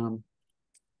to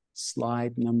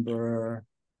slide number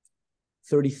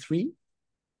 33,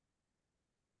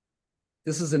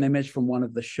 this is an image from one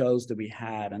of the shows that we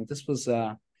had, and this was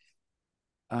a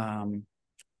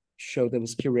show that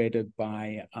was curated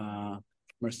by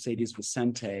Mercedes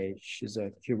Vicente. She's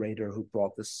a curator who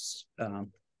brought this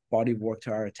body of work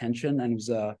to our attention, and it was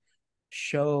a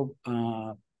show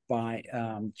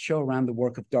show around the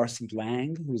work of Darcy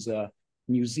Lang, who's a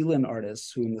New Zealand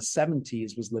artist who in the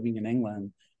 70s was living in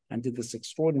England and did this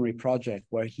extraordinary project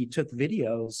where he took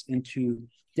videos into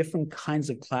different kinds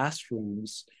of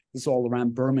classrooms. This is all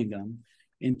around Birmingham,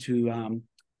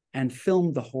 and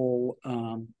filmed the whole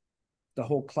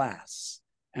class.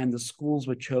 And the schools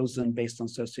were chosen based on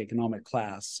socioeconomic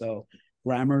class. So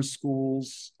grammar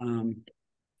schools,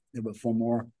 they were for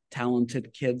more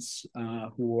talented kids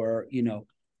who were,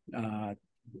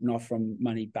 not from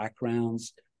money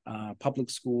backgrounds, public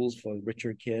schools for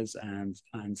richer kids,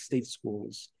 and state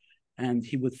schools. And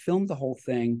he would film the whole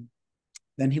thing.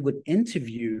 Then he would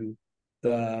interview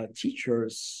the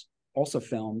teachers, also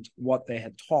filmed what they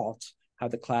had taught, how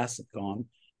the class had gone,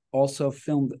 also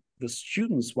filmed the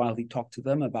students while he talked to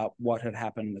them about what had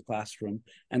happened in the classroom.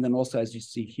 And then also, as you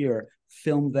see here,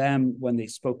 filmed them when they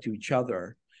spoke to each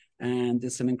other. And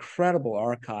it's an incredible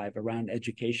archive around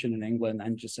education in England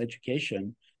and just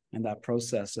education and that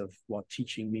process of what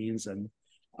teaching means.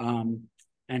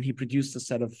 And he produced a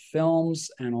set of films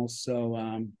and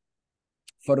also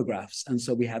photographs. And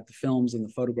so we had the films and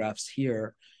the photographs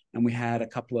here, and we had a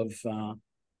couple of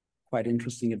quite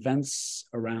interesting events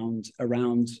around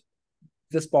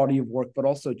this body of work, but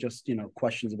also just,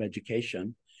 questions of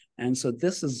education. And so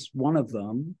this is one of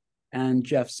them. And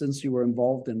Jeff, since you were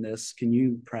involved in this, can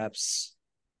you perhaps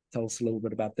tell us a little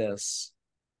bit about this?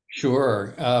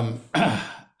 Sure.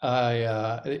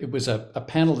 It was a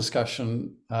panel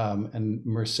discussion, and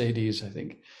Mercedes, I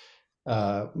think,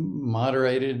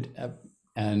 moderated,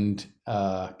 and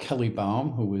Kelly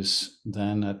Baum, who was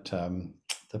then at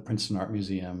the Princeton Art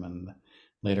Museum and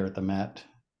later at the Met,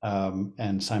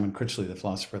 and Simon Critchley, the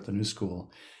philosopher at the New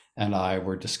School, and I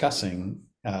were discussing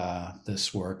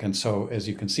this work. And so, as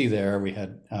you can see there, we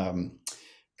had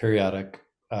periodic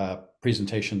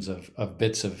presentations of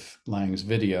bits of Lang's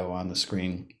video on the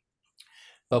screen.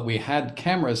 But we had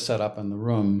cameras set up in the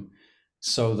room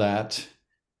so that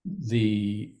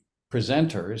the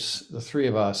presenters, the three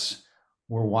of us,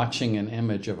 were watching an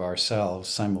image of ourselves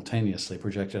simultaneously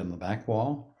projected on the back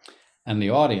wall. And the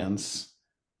audience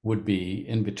would be,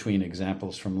 in between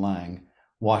examples from Lang,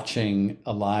 watching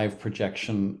a live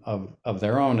projection of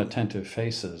their own attentive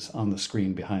faces on the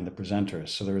screen behind the presenters.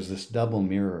 So there was this double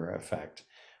mirror effect,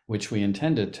 which we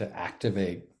intended to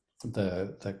activate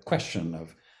the question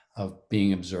of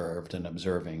being observed and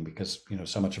observing, because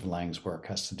so much of Lang's work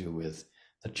has to do with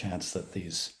the chance that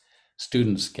these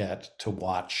students get to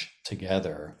watch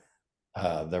together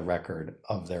the record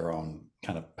of their own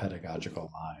kind of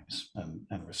pedagogical lives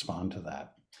and respond to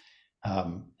that.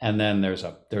 And then there's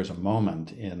a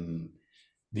moment in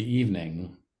the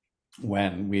evening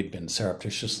when we'd been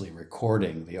surreptitiously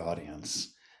recording the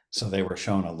audience. So they were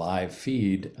shown a live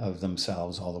feed of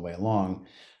themselves all the way along,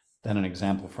 then an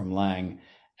example from Lang.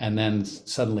 And then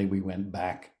suddenly we went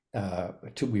back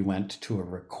we went to a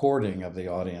recording of the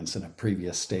audience in a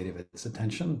previous state of its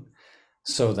attention,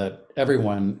 so that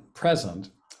everyone present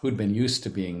who'd been used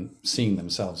to seeing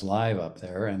themselves live up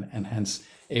there and hence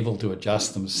able to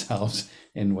adjust themselves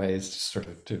in ways sort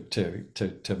of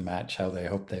to match how they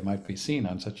hoped they might be seen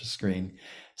on such a screen,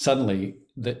 suddenly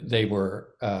they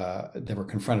were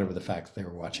confronted with the fact that they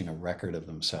were watching a record of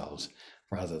themselves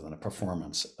rather than a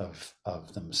performance of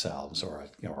themselves, or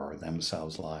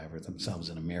themselves live, or themselves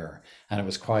in a mirror. And it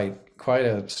was quite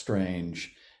a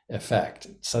strange effect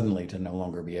suddenly to no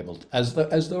longer be able to, as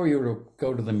though you were to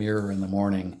go to the mirror in the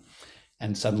morning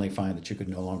and suddenly find that you could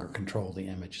no longer control the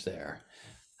image there.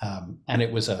 And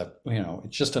it was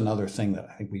it's just another thing that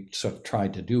I think we sort of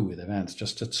tried to do with events,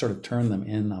 just to sort of turn them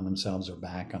in on themselves or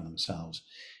back on themselves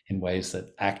in ways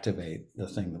that activate the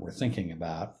thing that we're thinking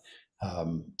about,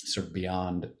 sort of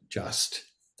beyond just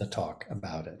the talk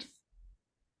about it.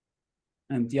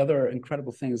 And the other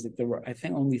incredible thing is that there were, I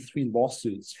think, only 3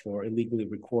 lawsuits for illegally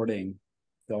recording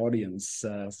the audience.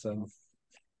 So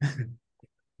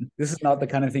this is not the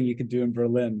kind of thing you could do in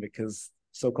Berlin, because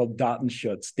so-called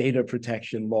Datenschutz, data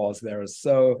protection laws there are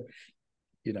so,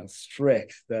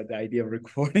 strict that the idea of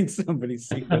recording somebody's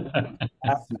secret,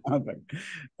 but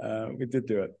we did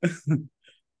do it.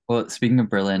 Well, speaking of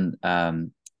Berlin,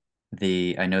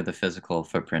 the I know the physical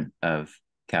footprint of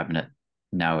Cabinet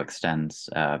now extends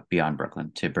beyond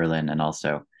Brooklyn to Berlin and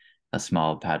also a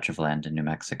small patch of land in New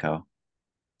Mexico.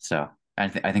 So I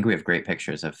think we have great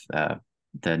pictures of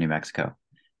the New Mexico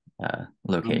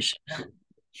location.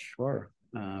 Sure.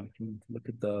 We can look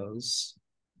at those.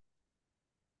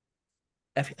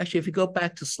 Actually, if you go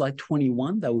back to slide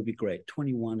 21, that would be great.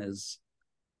 21 is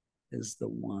the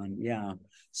one. Yeah.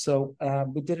 So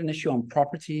we did an issue on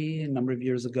property a number of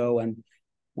years ago, and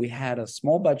we had a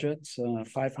small budget,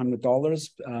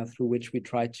 $500, through which we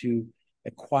tried to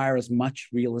acquire as much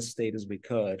real estate as we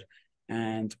could.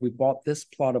 And we bought this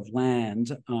plot of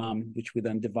land, which we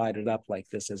then divided up like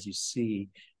this, as you see,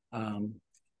 in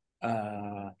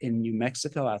New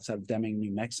Mexico, outside of Deming,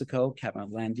 New Mexico,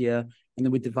 Cabinetlandia. And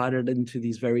then we divided it into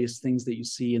these various things that you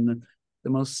see. And the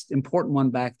most important one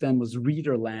back then was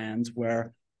reader land,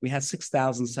 where we had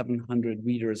 6,700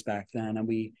 readers back then. And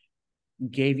we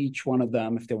gave each one of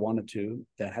them, if they wanted to,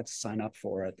 that had to sign up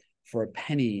for it, for a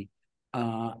penny,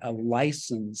 a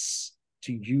license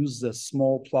to use the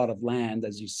small plot of land,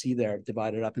 as you see there,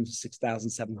 divided up into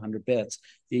 6,700 bits.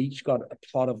 They each got a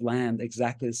plot of land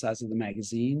exactly the size of the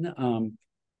magazine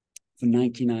for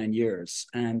 99 years.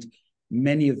 And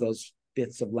many of those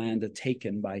bits of land are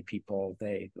taken by people.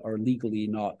 They are legally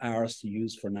not ours to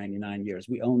use for 99 years.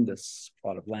 We own this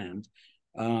plot of land.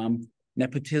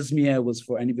 Nepotismia was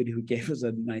for anybody who gave us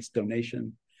a nice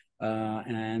donation.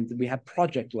 And we have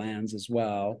project lands as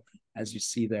well, as you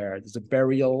see there. There's a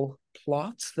burial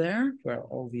plot there where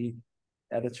all the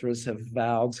editors have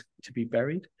vowed to be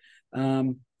buried.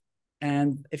 And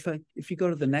if you go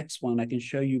to the next one, I can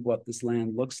show you what this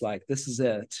land looks like. This is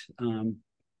it.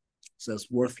 So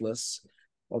it's worthless,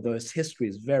 although its history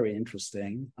is very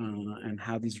interesting, and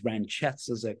how these ranchettes,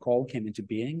 as they're called, came into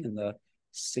being in the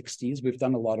 60s. We've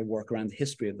done a lot of work around the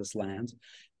history of this land.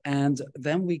 And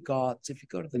then we got, if you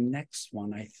go to the next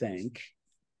one, I think,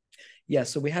 yeah,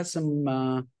 so we had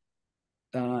some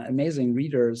amazing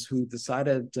readers who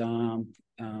decided to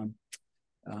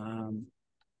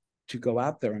go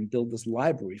out there and build this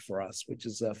library for us, which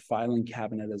is a filing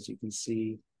cabinet, as you can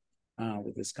see,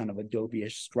 with this kind of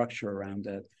Adobe-ish structure around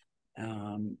it.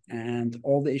 And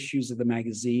all the issues of the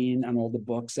magazine and all the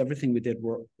books, everything we did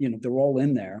were, they're all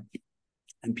in there.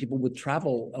 And people would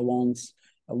travel along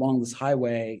this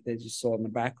highway that you saw in the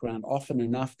background often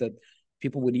enough that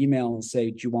people would email and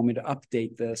say, do you want me to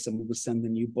update this? And we would send the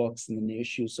new books and the new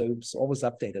issues. So it was always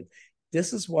updated.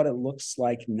 This is what it looks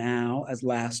like now as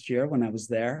last year when I was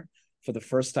there for the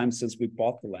first time since we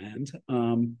bought the land.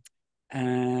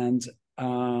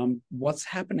 What's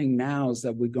happening now is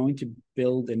that we're going to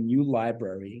build a new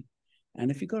library.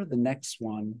 And if you go to the next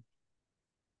one,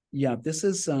 yeah, this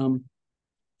is,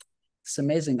 it's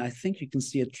amazing. I think you can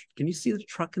see it. Can you see the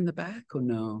truck in the back or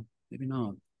no? Maybe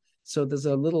not. So there's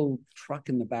a little truck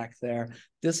in the back there.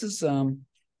 This is,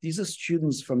 these are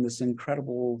students from this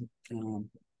incredible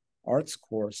arts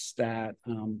course that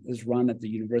is run at the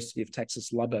University of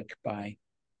Texas Lubbock by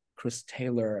Chris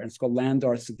Taylor. And it's called Land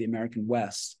Arts of the American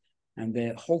West. And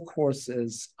the whole course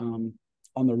is on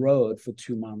the road for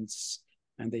 2 months.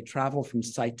 And they travel from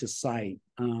site to site,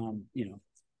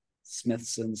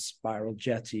 Smithson Spiral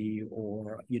Jetty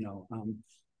or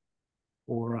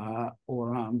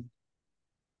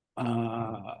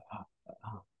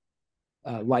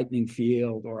Lightning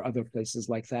Field or other places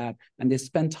like that. And they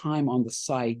spend time on the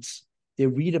site. They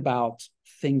read about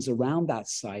things around that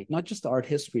site, not just the art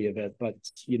history of it, but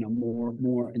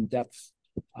more in-depth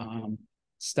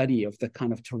study of the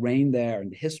kind of terrain there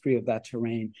and the history of that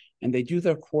terrain. And they do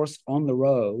their course on the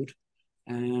road.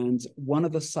 And one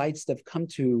of the sites they've come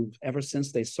to ever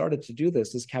since they started to do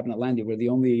this is Cabinetlandia. We're the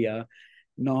only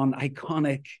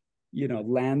non-iconic,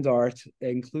 land art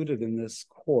included in this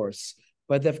course.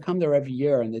 But they've come there every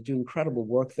year and they do incredible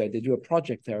work there. They do a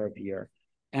project there every year.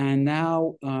 And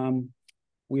now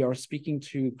we are speaking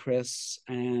to Chris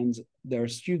and their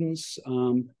students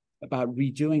about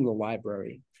redoing the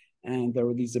library. And there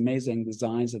were these amazing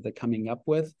designs that they're coming up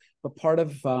with. But part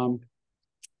of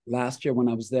last year when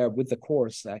I was there with the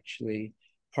course, actually,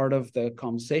 part of the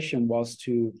conversation was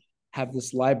to have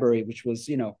this library, which was,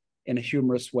 in a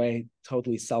humorous way,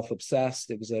 totally self-obsessed.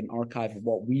 It was an archive of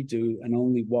what we do and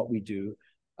only what we do,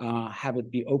 have it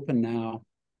be open now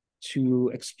to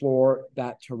explore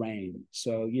that terrain.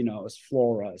 So, as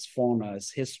flora, as fauna, as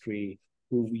history,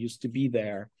 who used to be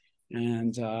there.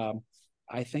 And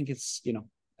I think it's,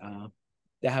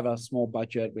 they have a small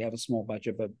budget. We have a small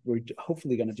budget, but we're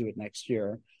hopefully going to do it next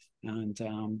year. And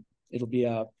it'll be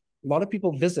a lot of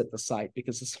people visit the site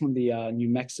because it's on the New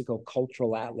Mexico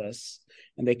Cultural Atlas,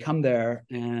 and they come there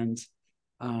and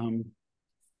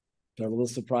They're a little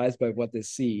surprised by what they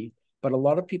see. But a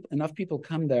lot of people, enough people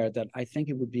come there that I think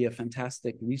it would be a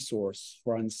fantastic resource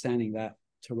for understanding that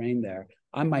terrain there.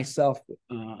 I myself,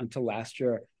 until last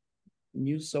year,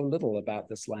 knew so little about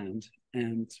this land,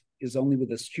 and is only with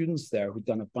the students there who've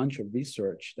done a bunch of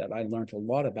research that I learned a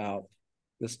lot about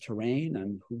this terrain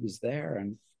and who was there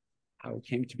and how it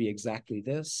came to be exactly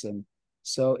this. And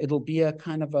so it'll be a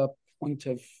kind of a point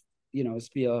of, it's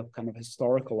be a kind of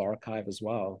historical archive as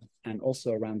well, and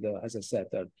also around the, as I said,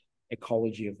 the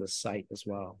ecology of the site as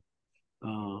well.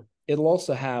 It'll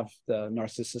also have the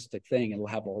narcissistic thing. It'll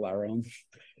have all our own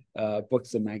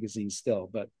books and magazines still,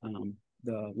 but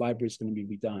the library is going to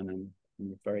be redone, and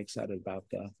I'm very excited about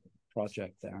the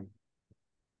project there.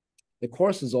 The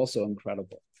course is also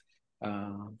incredible.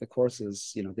 The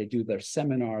courses, they do their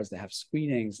seminars, they have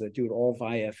screenings, they do it all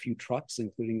via a few trucks,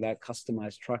 including that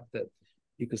customized truck that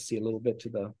you can see a little bit to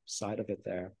the side of it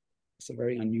there. It's a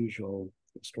very unusual,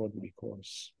 extraordinary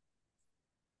course.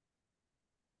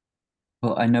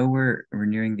 Well, I know we're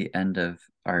nearing the end of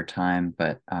our time,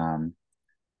 but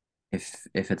if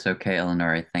it's okay,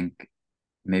 Eleanor, I think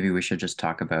maybe we should just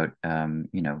talk about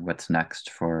what's next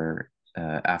for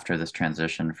after this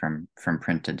transition from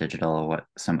print to digital, what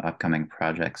some upcoming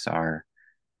projects are.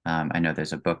 I know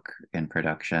there's a book in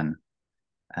production.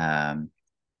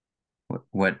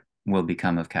 What will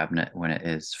become of Cabinet when it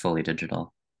is fully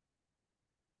digital?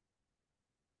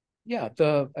 Yeah,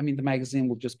 the magazine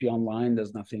will just be online.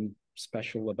 There's nothing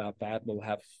special about that. We'll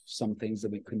have some things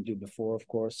that we couldn't do before, of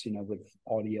course, with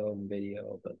audio and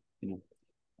video, but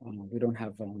we don't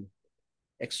have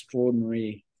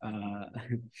extraordinary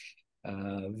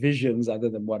visions other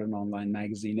than what an online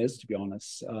magazine is, to be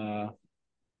honest.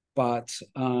 But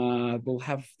we'll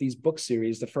have these book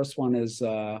series. The first one is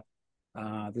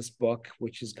this book,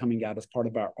 which is coming out as part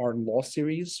of our art and law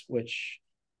series, which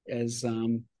is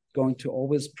going to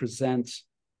always present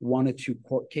one or two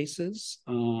court cases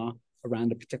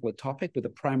around a particular topic with the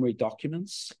primary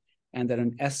documents, and then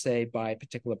an essay by a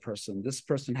particular person. This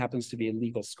person happens to be a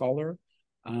legal scholar,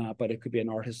 but it could be an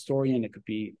art historian. It could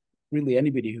be really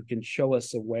anybody who can show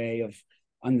us a way of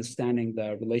understanding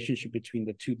the relationship between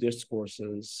the two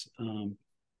discourses in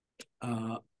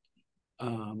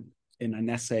an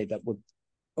essay that would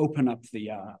open up the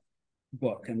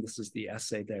book. And this is the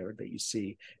essay there that you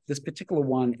see. This particular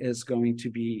one is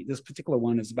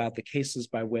about the cases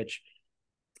by which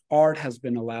art has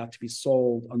been allowed to be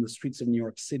sold on the streets of New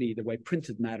York City the way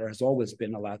printed matter has always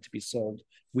been allowed to be sold,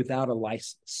 without a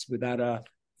license, without a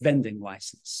vending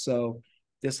license. So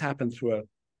this happened through a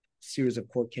series of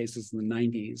court cases in the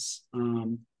 90s,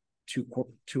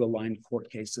 two aligned court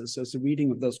cases. So it's a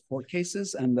reading of those court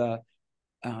cases and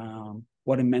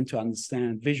what it meant to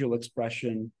understand visual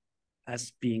expression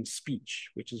as being speech,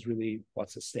 which is really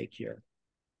what's at stake here.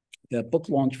 The book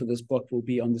launch for this book will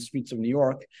be on the streets of New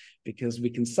York, because we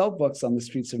can sell books on the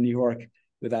streets of New York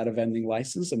without a vending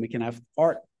license, and we can have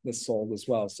art that's sold as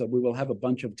well. So we will have a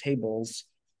bunch of tables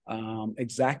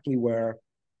exactly where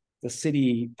the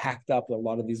city packed up a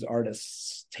lot of these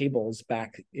artists' tables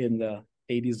back in the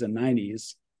 80s and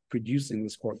 90s producing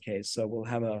this court case. So we'll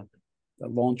have the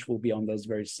launch will be on those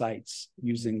very sites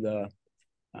using the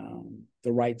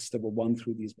rights that were won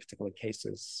through these particular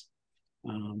cases.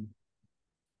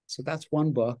 So that's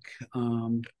one book.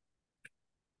 And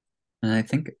I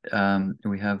think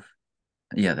we have,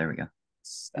 yeah, there we go.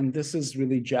 And this is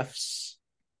really Jeff's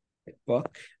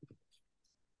book.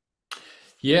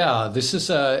 Yeah, this is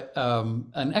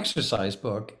an exercise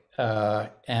book,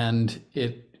 and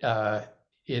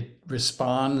it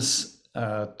responds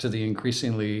to the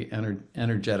increasingly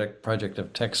energetic project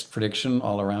of text prediction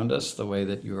all around us, the way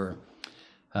that your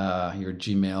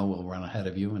Gmail will run ahead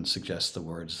of you and suggest the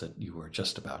words that you were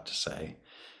just about to say,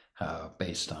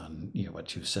 based on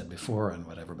what you've said before and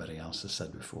what everybody else has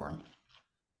said before.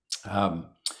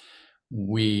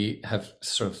 We have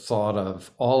sort of thought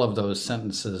of all of those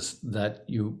sentences that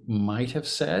you might have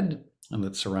said and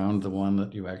that surround the one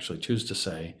that you actually choose to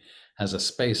say as a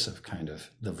space of kind of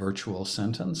the virtual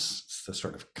sentence. It's the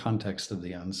sort of context of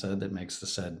the unsaid that makes the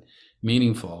said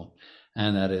meaningful,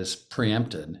 and that is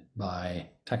preempted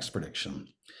by text prediction.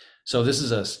 So this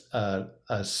is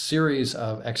a series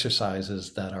of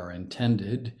exercises that are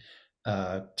intended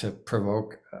to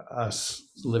provoke us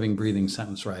living, breathing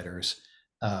sentence writers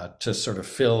to sort of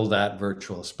fill that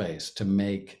virtual space, to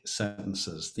make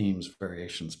sentences, themes,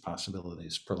 variations,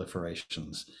 possibilities,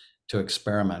 proliferations, to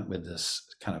experiment with this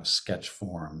kind of sketch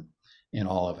form in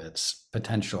all of its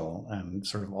potential and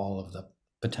sort of all of the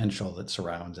potential that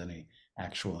surrounds any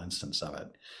actual instance of it.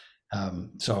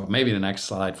 So maybe the next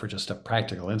slide for just a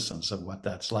practical instance of what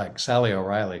that's like. Sally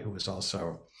O'Reilly, who was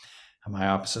also my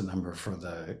opposite number for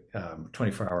the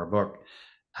 24-hour book,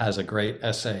 has a great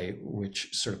essay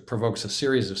which sort of provokes a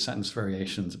series of sentence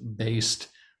variations based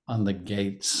on the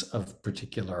gaits of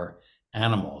particular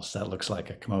animals. That looks like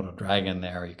a Komodo dragon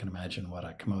there. You can imagine what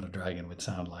a Komodo dragon would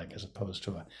sound like as opposed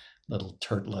to a little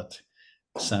turtlet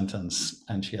sentence.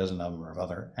 And she has a number of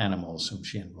other animals whom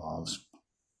she involves.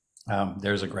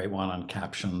 There's a great one on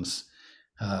captions,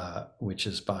 which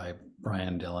is by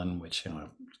Brian Dillon, which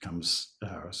comes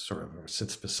sort of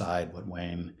sits beside what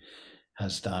Wayne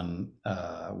has done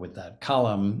with that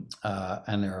column,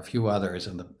 and there are a few others.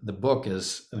 And the book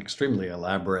is an extremely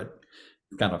elaborate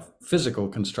kind of physical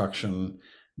construction,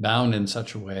 bound in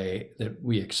such a way that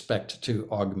we expect to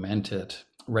augment it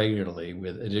regularly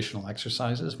with additional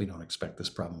exercises. We don't expect this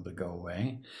problem to go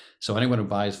away. So anyone who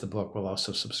buys the book will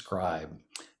also subscribe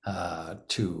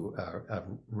to a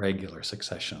regular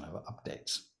succession of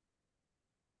updates.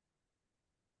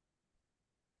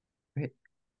 Great.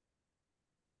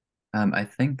 I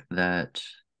think that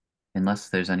unless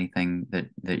there's anything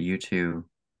that you two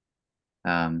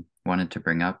wanted to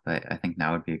bring up, I think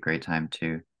now would be a great time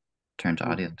to turn to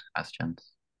audience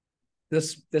questions.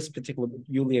 This particular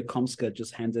Yulia Komska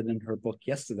just handed in her book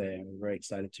yesterday, and we're very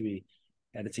excited to be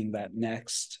editing that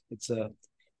next. It's a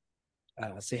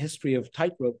history of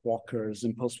tightrope walkers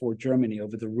in post-war Germany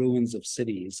over the ruins of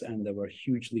cities, and there were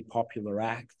hugely popular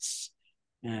acts.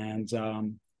 And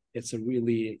it's a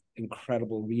really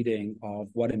incredible reading of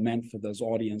what it meant for those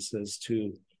audiences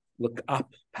to look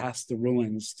up past the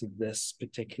ruins to this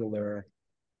particular,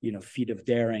 feat of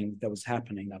daring that was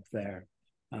happening up there.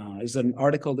 Is an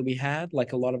article that we had,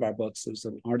 like a lot of our books, there's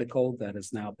an article that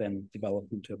has now been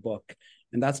developed into a book.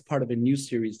 And that's part of a new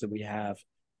series that we have,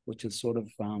 which is sort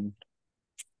of,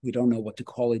 we don't know what to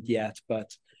call it yet,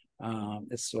 but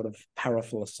it's sort of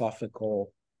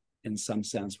paraphilosophical in some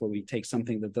sense, where we take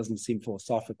something that doesn't seem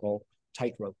philosophical,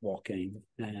 tightrope walking,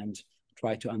 and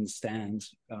try to understand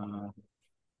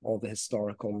all the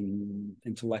historical and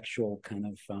intellectual kind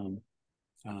of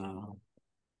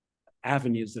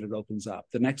avenues that it opens up.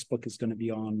 The next book is going to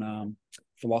be on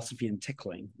philosophy and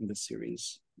tickling in this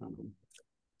series.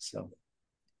 So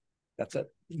that's it.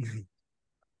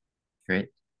 Great.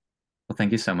 Well,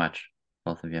 thank you so much,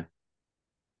 both of you.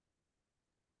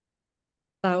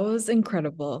 That was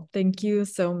incredible. Thank you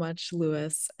so much,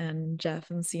 Louis and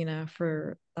Jeff and Sina,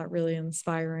 for that really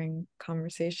inspiring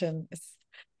conversation.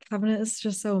 Cabinet is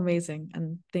just so amazing,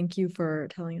 and thank you for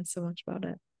telling us so much about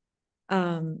it.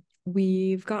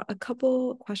 We've got a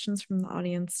couple questions from the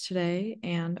audience today,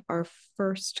 and our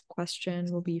first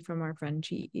question will be from our friend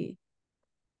GE.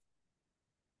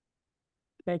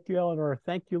 Thank you, Eleanor.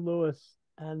 Thank you, Louis,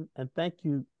 and thank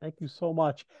you so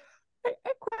much. A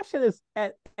question is,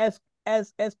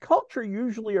 as culture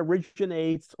usually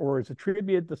originates or is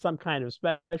attributed to some kind of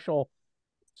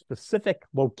specific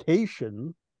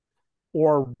location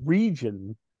or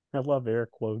region, I love air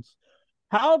quotes,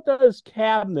 how does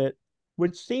cabinet,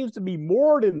 which seems to be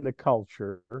moored in the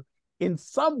culture in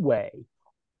some way,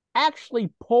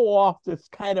 actually pull off this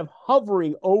kind of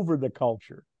hovering over the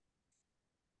culture?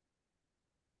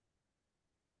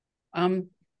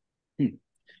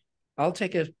 I'll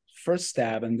take a first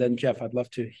stab, and then Jeff, I'd love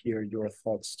to hear your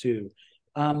thoughts too.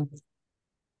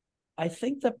 I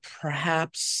think that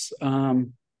perhaps there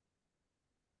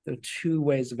are two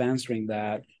ways of answering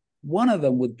that. One of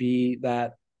them would be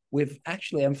that we've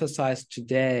actually emphasized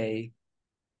today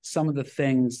some of the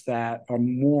things that are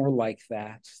more like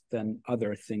that than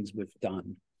other things we've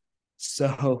done.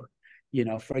 So,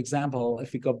 for example,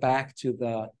 if we go back to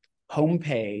the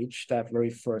homepage, that very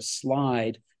first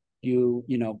slide, you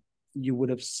would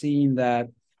have seen that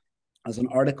as an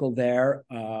article there.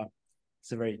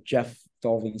 It's a very Jeff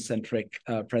Dolven-centric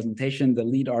presentation, the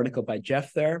lead article by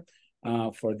Jeff there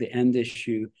for the end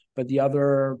issue. But the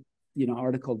other,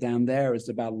 article down there is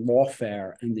about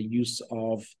lawfare and the use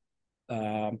of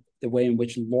the way in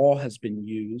which law has been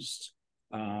used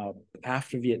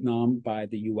after Vietnam by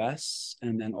the US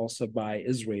and then also by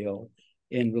Israel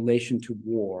in relation to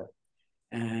war.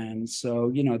 And so,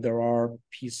 there are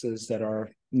pieces that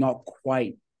are not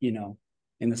quite, in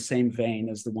the same vein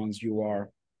as the ones you are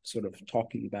sort of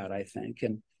talking about, I think.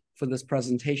 And for this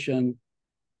presentation,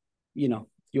 you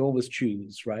always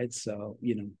choose, right? So,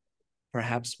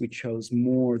 perhaps we chose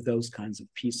more of those kinds of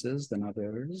pieces than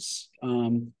others.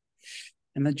 And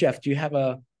then Jeff, do you have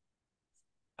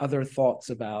other thoughts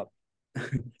about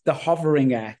the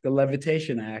hovering act, the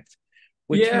levitation act,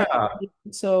 which may be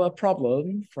also a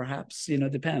problem, perhaps,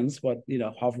 depends what,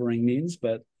 hovering means,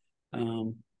 but.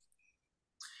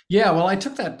 Yeah, well, I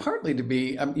took that partly to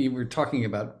be, you were talking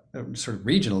about sort of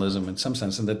regionalism in some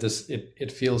sense, and that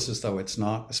it feels as though it's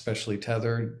not especially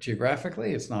tethered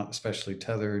geographically, it's not especially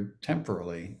tethered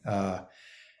temporally,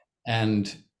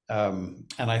 and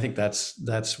I think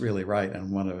that's really right,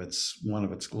 and one of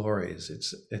its glories. It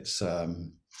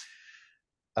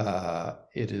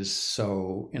is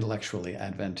so intellectually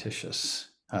adventitious,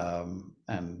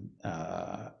 and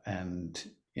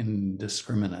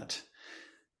indiscriminate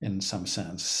in some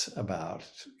sense about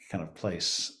kind of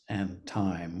place and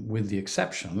time, with the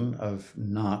exception of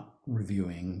not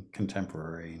reviewing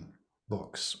contemporary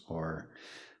books or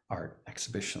art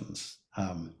exhibitions.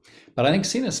 But I think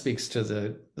Sina speaks to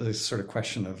the sort of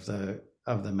question of the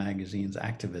magazine's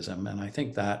activism, and I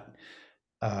think that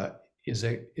is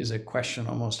a question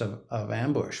almost of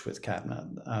ambush with Cabinet.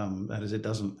 That is, it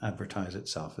doesn't advertise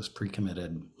itself as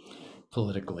pre-committed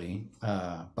politically,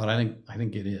 but I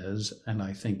think it is, and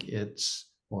I think it's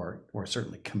or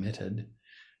certainly committed.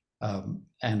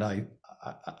 And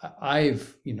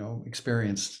I've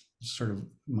experienced sort of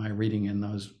my reading in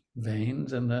those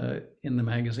veins in the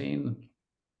magazine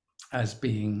as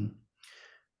being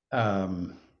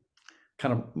kind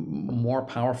of more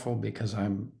powerful because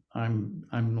I'm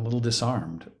a little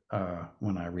disarmed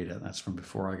when I read it. That's from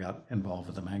before I got involved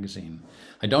with the magazine.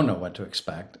 I don't know what to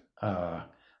expect,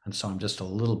 and so I'm just a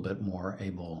little bit more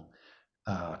able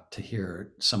to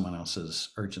hear someone else's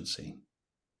urgency.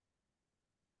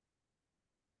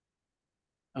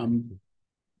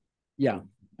 Yeah,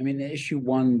 I mean, in issue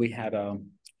 1, we had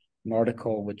an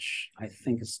article which I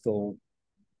think is still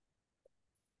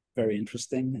very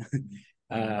interesting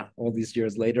all these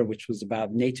years later, which was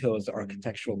about NATO as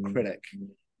architectural critic,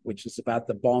 which is about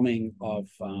the bombing of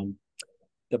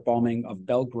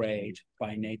Belgrade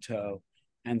by NATO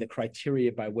and the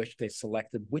criteria by which they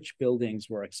selected which buildings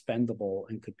were expendable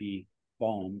and could be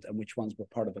bombed and which ones were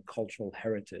part of a cultural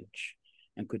heritage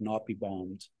and could not be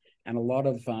bombed. And a lot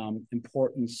of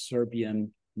important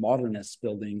Serbian modernist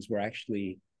buildings were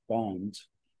actually bombed.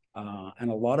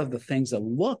 And a lot of the things that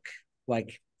look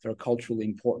like they're culturally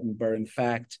important were in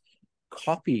fact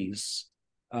copies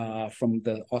from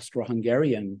the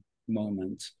Austro-Hungarian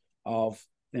moment of,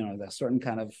 the certain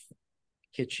kind of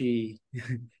kitschy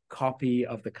copy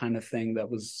of the kind of thing that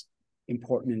was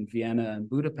important in Vienna and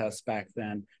Budapest back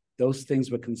then. Those things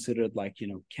were considered like,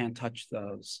 can't touch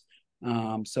those.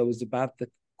 So it was about the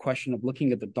question of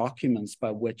looking at the documents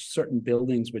by which certain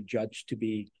buildings were judged to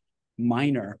be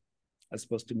minor as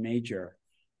opposed to major.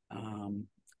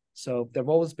 So there have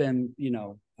always been,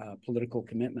 political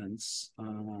commitments,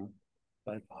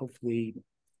 but hopefully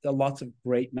there are lots of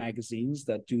great magazines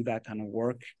that do that kind of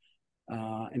work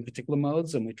in particular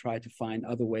modes, and we try to find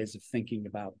other ways of thinking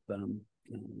about them,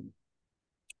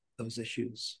 those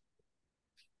issues.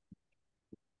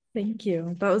 Thank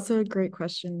you. That was a great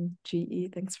question,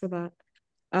 GE. Thanks for that.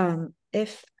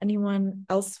 If anyone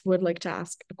else would like to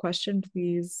ask a question,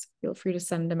 please feel free to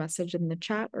send a message in the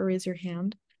chat or raise your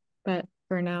hand. But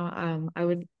for now, I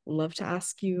would love to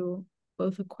ask you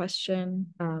both a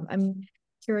question. I'm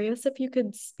curious if you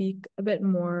could speak a bit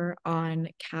more on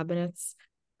Cabinet's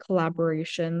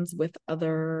collaborations with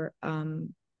other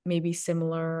maybe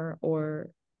similar or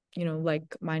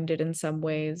like-minded in some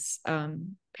ways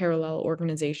parallel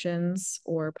organizations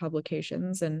or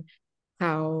publications, and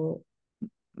how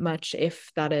much,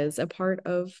 if that is a part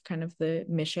of kind of the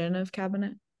mission of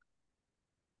Cabinet.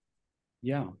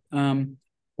 Yeah.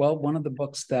 Well, one of the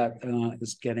books that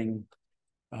is getting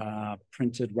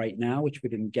printed right now, which we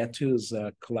didn't get to, is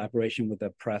a collaboration with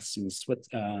a press in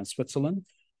Switzerland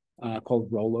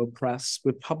called Rollo Press.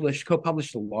 We've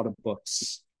co-published a lot of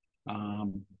books.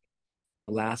 The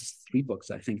last 3 books,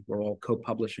 I think, were all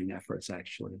co-publishing efforts,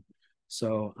 actually.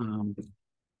 So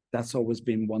that's always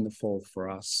been wonderful for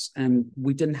us. And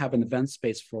we didn't have an event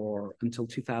space until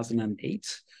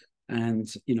 2008. And,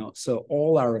 so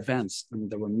all our events,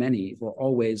 and there were many, were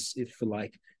always, if you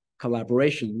like,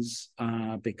 collaborations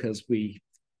because we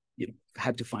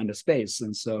had to find a space.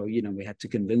 And so, we had to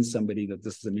convince somebody that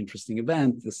this is an interesting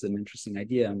event, this is an interesting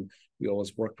idea, and we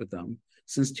always worked with them.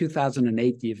 Since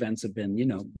 2008, the events have been,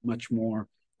 much more,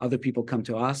 other people come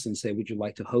to us and say, would you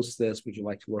like to host this? Would you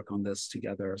like to work on this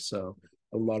together? So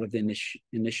a lot of the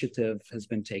initiative has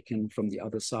been taken from the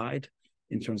other side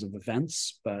in terms of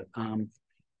events, but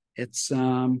it's,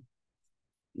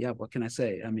 yeah, what can I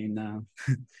say? I mean,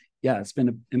 yeah, it's been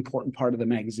an important part of the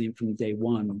magazine from day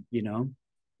one,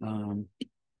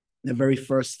 The very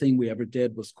first thing we ever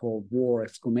did was called War!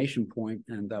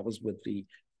 And that was with the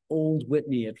old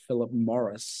Whitney at Philip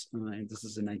Morris, and this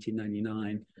is in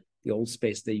 1999, the old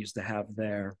space they used to have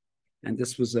there. And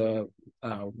this was a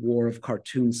war of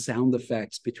cartoon sound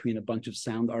effects between a bunch of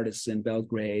sound artists in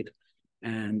Belgrade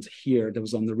and here. That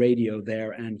was on the radio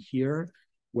there and here,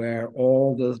 where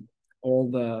all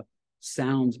the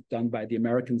sound done by the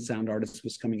American sound artists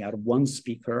was coming out of one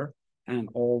speaker, and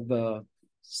all the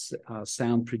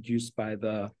sound produced by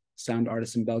the sound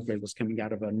artists in Belgrade was coming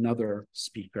out of another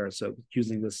speaker. So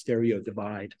using the stereo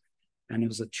divide. And it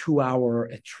was a 2-hour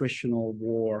attritional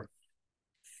war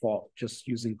fought just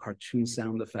using cartoon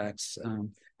sound effects.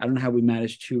 I don't know how we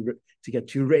managed to get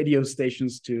 2 radio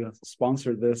stations to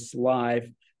sponsor this live,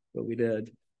 but we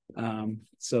did.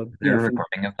 So is there a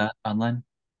recording of that online?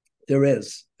 There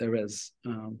is.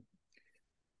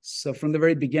 So from the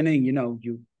very beginning,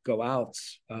 you go out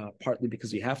partly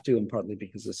because you have to, and partly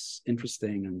because it's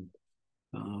interesting.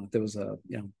 And there was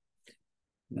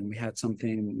and we had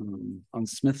something on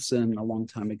Smithson a long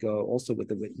time ago, also with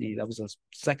the Whitney. That was a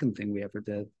second thing we ever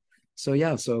did. So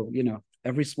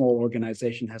every small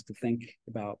organization has to think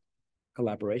about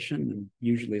collaboration, and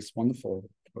usually it's wonderful,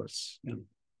 of course. Yeah.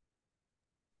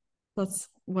 That's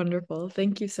wonderful.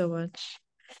 Thank you so much.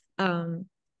 And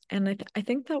I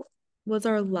think that was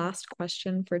our last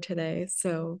question for today.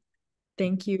 So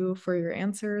thank you for your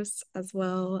answers as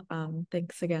well.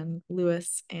 Thanks again,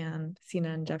 Louis and Sina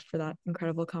and Jeff, for that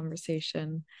incredible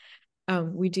conversation.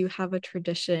 We do have a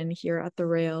tradition here at the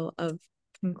Rail of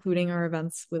concluding our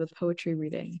events with a poetry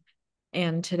reading.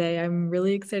 And today I'm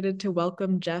really excited to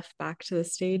welcome Jeff back to the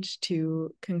stage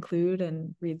to conclude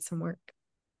and read some work.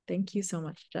 Thank you so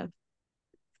much, Jeff.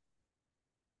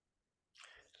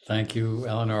 Thank you,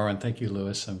 Eleanor, and thank you,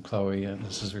 Louis and Chloe. And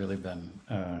this has really been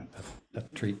a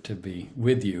treat to be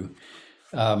with you.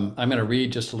 I'm going to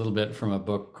read just a little bit from a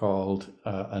book called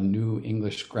A New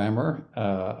English Grammar,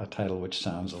 a title which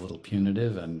sounds a little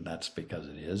punitive, and that's because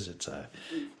it is. It's a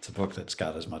book that's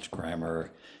got as much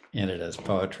grammar in it as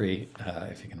poetry,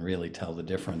 if you can really tell the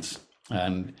difference.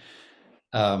 And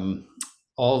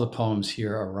all the poems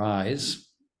here arise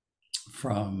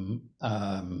from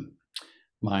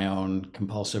my own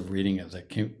compulsive reading of the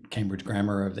Cambridge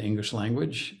Grammar of the English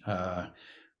Language,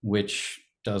 which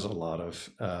does a lot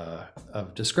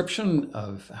of description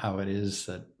of how it is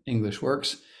that English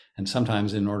works. And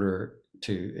sometimes, in order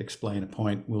to explain a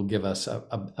point, will give us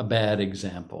a bad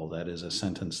example, that is a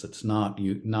sentence that's not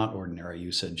ordinary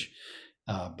usage,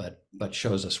 but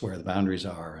shows us where the boundaries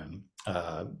are. And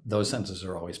those sentences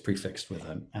are always prefixed with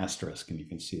an asterisk, and you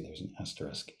can see there's an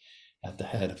asterisk at the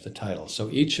head of the title. So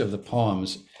each of the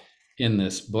poems in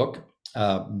this book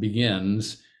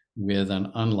begins with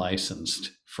an unlicensed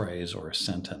phrase or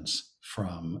sentence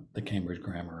from the Cambridge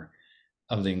Grammar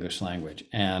of the English Language.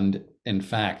 And in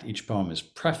fact, each poem is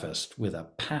prefaced with a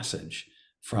passage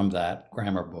from that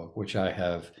grammar book, which I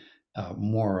have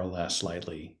more or less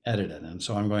slightly edited. And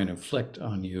so I'm going to inflict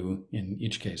on you, in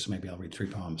each case, maybe I'll read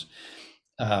 3 poems,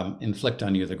 inflict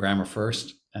on you the grammar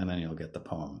first, and then you'll get the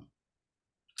poem.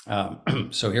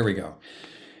 So here we go.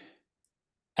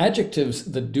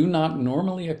 Adjectives that do not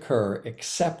normally occur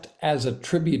except as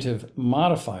attributive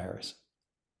modifiers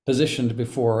positioned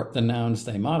before the nouns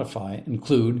they modify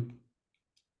include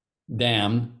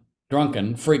damn,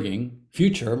 drunken, frigging,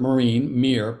 future, marine,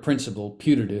 mere, principal,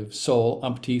 putative, soul,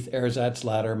 umpteeth, ersatz,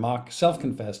 latter, mock,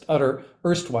 self-confessed, utter,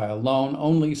 erstwhile, lone,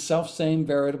 only, self-same,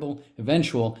 veritable,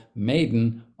 eventual,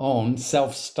 maiden, own,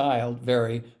 self-styled,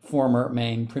 very, former,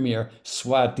 main, premier,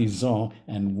 soi-disant,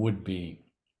 and would-be.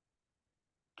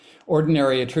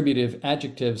 Ordinary attributive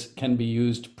adjectives can be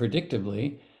used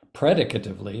predicatively,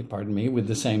 with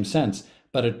the same sense,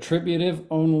 but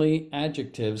attributive-only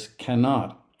adjectives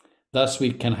cannot. Thus,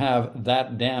 we can have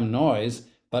that damn noise,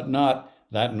 but not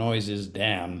that noise is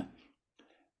damn.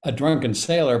 A drunken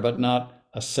sailor, but not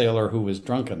a sailor who was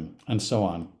drunken, and so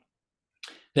on.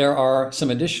 There are some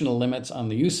additional limits on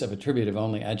the use of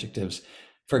attributive-only adjectives.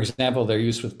 For example, their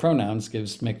use with pronouns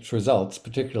gives mixed results,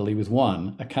 particularly with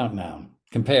 1, a count noun.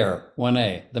 Compare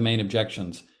 1A, the main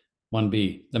objections,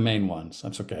 1B, the main ones.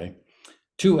 That's okay.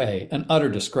 2A, an utter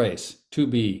disgrace.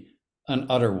 2B, an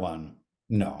utter one.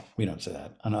 No, we don't say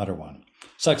that, an utter one.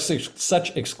 Such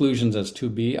exclusions as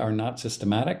 2B are not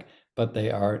systematic, but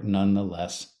they are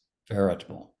nonetheless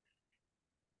veritable.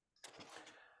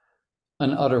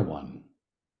 An utter one.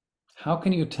 How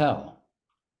can you tell?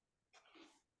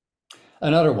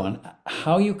 An utter one.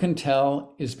 How you can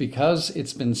tell is because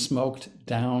it's been smoked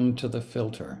down to the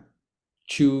filter,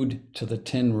 chewed to the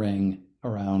tin ring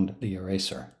around the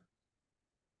eraser.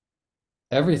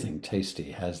 Everything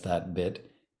tasty has that bit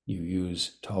you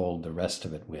use to hold the rest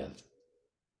of it with.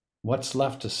 What's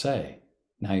left to say?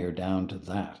 Now you're down to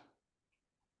that.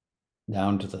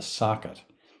 Down to the socket.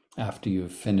 after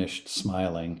you've finished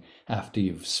smiling, after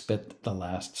you've spit the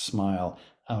last smile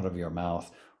out of your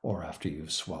mouth, or after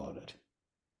you've swallowed it.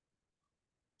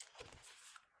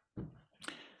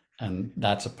 And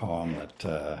that's a poem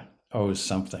that owes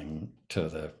something to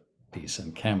the piece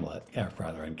in Cabinet, or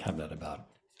rather in Cabinet,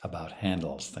 about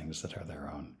handles, things that are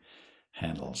their own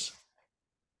handles.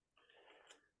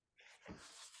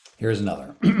 Here's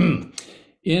another.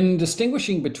 In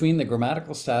distinguishing between the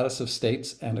grammatical status of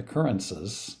states and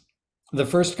occurrences, the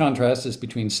first contrast is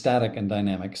between static and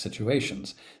dynamic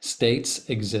situations. States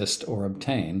exist or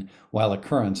obtain, while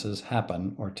occurrences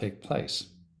happen or take place.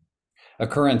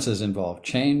 Occurrences involve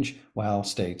change, while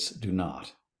states do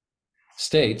not.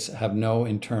 States have no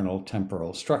internal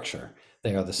temporal structure.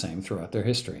 They are the same throughout their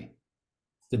history.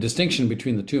 The distinction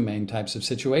between the two main types of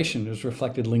situation is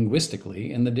reflected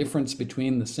linguistically in the difference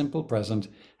between the simple present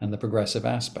and the progressive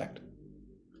aspect.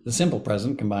 The simple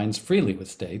present combines freely with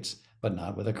states, but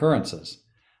not with occurrences.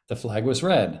 The flag was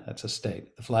red, that's a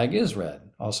state. The flag is red,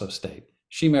 also state.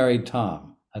 She married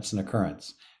Tom, that's an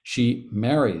occurrence. She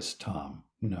marries Tom,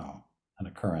 no, an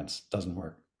occurrence, doesn't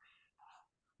work.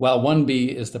 While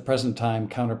 1B is the present time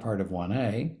counterpart of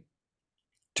 1A,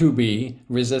 2B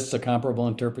resists a comparable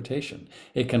interpretation.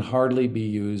 It can hardly be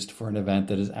used for an event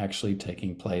that is actually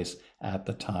taking place at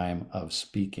the time of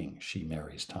speaking. She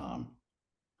marries Tom.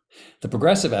 The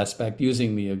progressive aspect,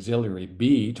 using the auxiliary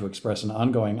be to express an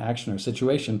ongoing action or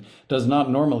situation, does not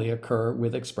normally occur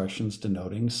with expressions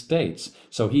denoting states.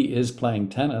 So he is playing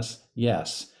tennis,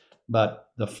 yes, but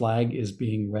the flag is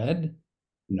being read?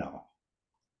 No.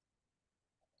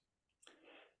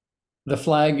 The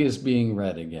flag is being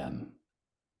read again.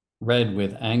 Read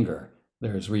with anger,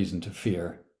 there is reason to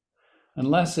fear,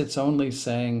 unless it's only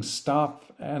saying,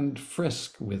 stop and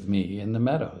frisk with me in the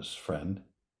meadows, friend.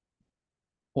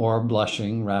 Or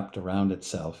blushing wrapped around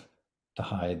itself to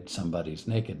hide somebody's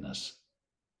nakedness.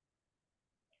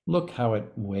 Look how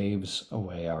it waves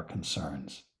away our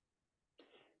concerns.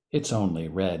 It's only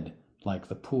read like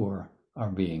the poor are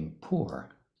being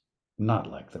poor, not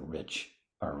like the rich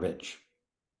are rich.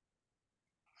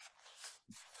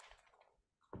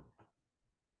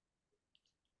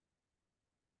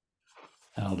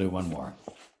 And I'll do one more.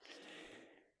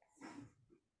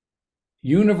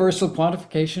 Universal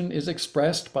quantification is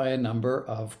expressed by a number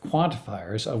of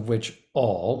quantifiers, of which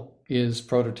all is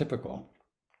prototypical.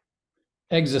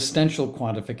 Existential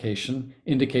quantification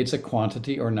indicates a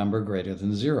quantity or number greater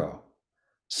than 0.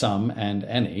 Some and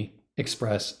any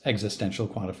express existential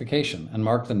quantification and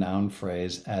mark the noun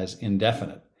phrase as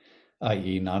indefinite,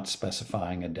 i.e., not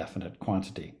specifying a definite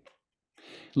quantity.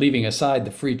 Leaving aside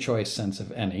the free choice sense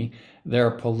of any, there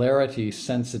are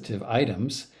polarity-sensitive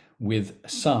items, with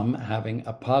some having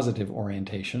a positive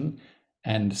orientation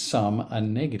and some a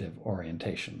negative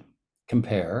orientation.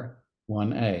 Compare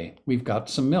 1A, we've got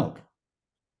some milk.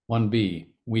 1B,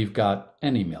 we've got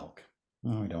any milk.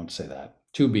 Oh, we don't say that.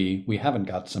 2B, we haven't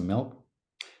got some milk.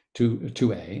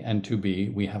 2A and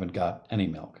 2B, we haven't got any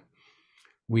milk.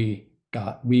 We've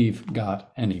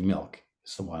got any milk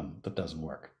is the one that doesn't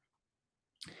work.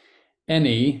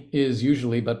 Any is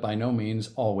usually, but by no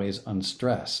means always,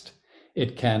 unstressed.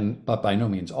 It can, but by no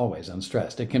means always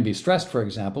unstressed. It can be stressed, for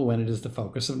example, when it is the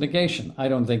focus of negation. I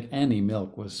don't think any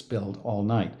milk was spilled all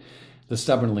night. The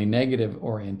stubbornly negative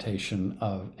orientation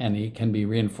of any can be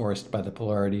reinforced by the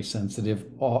polarity sensitive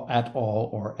at all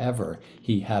or ever.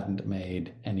 He hadn't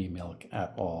made any milk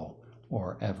at all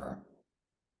or ever.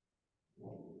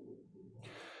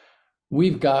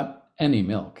 We've got any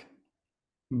milk,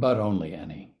 but only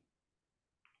any.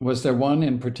 Was there one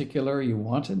in particular you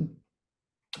wanted?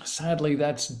 Sadly,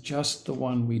 that's just the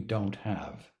one we don't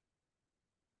have.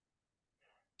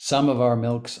 Some of our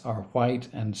milks are white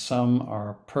and some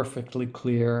are perfectly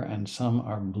clear and some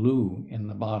are blue in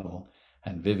the bottle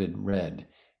and vivid red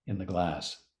in the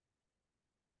glass.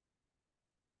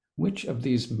 Which of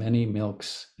these many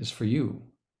milks is for you?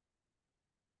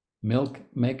 Milk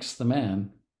makes the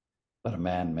man, but a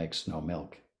man makes no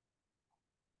milk.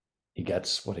 He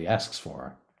gets what he asks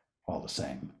for, all the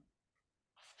same.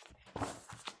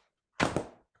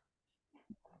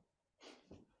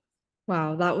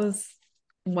 Wow, that was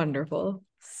wonderful.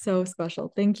 So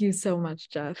special. Thank you so much,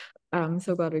 Jeff. I'm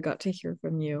so glad we got to hear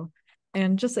from you.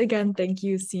 And just again, thank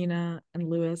you, Sina and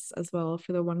Lewis, as well,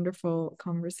 for the wonderful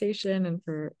conversation and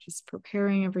for just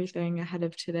preparing everything ahead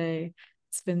of today.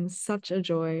 It's been such a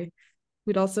joy.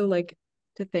 We'd also like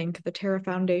to thank the Terra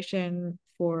Foundation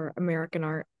for American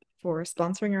Art for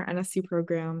sponsoring our NSE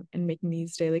program and making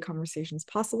these daily conversations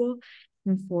possible,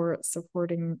 and for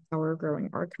supporting our growing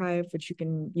archive, which you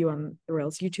can view on the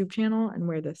Rails YouTube channel and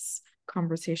where this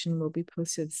conversation will be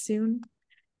posted soon.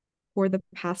 For the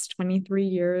past 23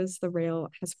 years, the Rail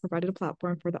has provided a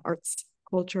platform for the arts,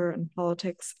 culture, and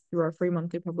politics through our free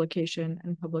monthly publication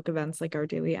and public events like our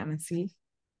daily NSE.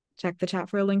 Check the chat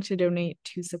for a link to donate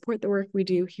to support the work we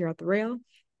do here at the Rail.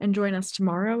 And join us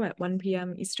tomorrow at 1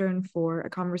 p.m. Eastern for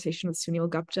a conversation with Sunil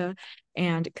Gupta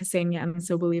and Ksenia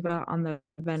Soboliva on the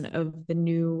event of the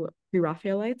new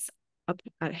Pre-Raphaelites up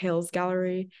at Hales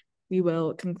Gallery. We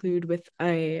will conclude with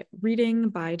a reading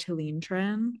by Talene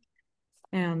Tran.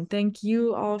 And thank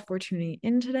you all for tuning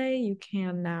in today. You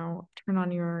can now turn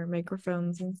on your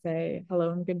microphones and say hello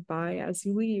and goodbye as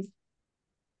you leave.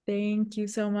 Thank you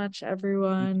so much,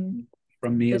 everyone.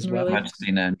 From me as well. Really much,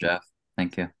 Sina and Jeff.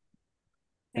 Thank you.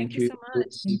 Thank you so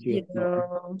much. Thank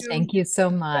you. Thank you so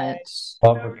much.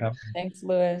 Thanks,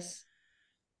 Louis.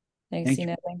 Thanks, Thank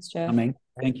Sina. you. Thanks, Jeff.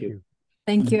 Thank you.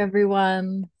 Thank you,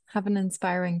 everyone. Have an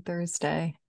inspiring Thursday.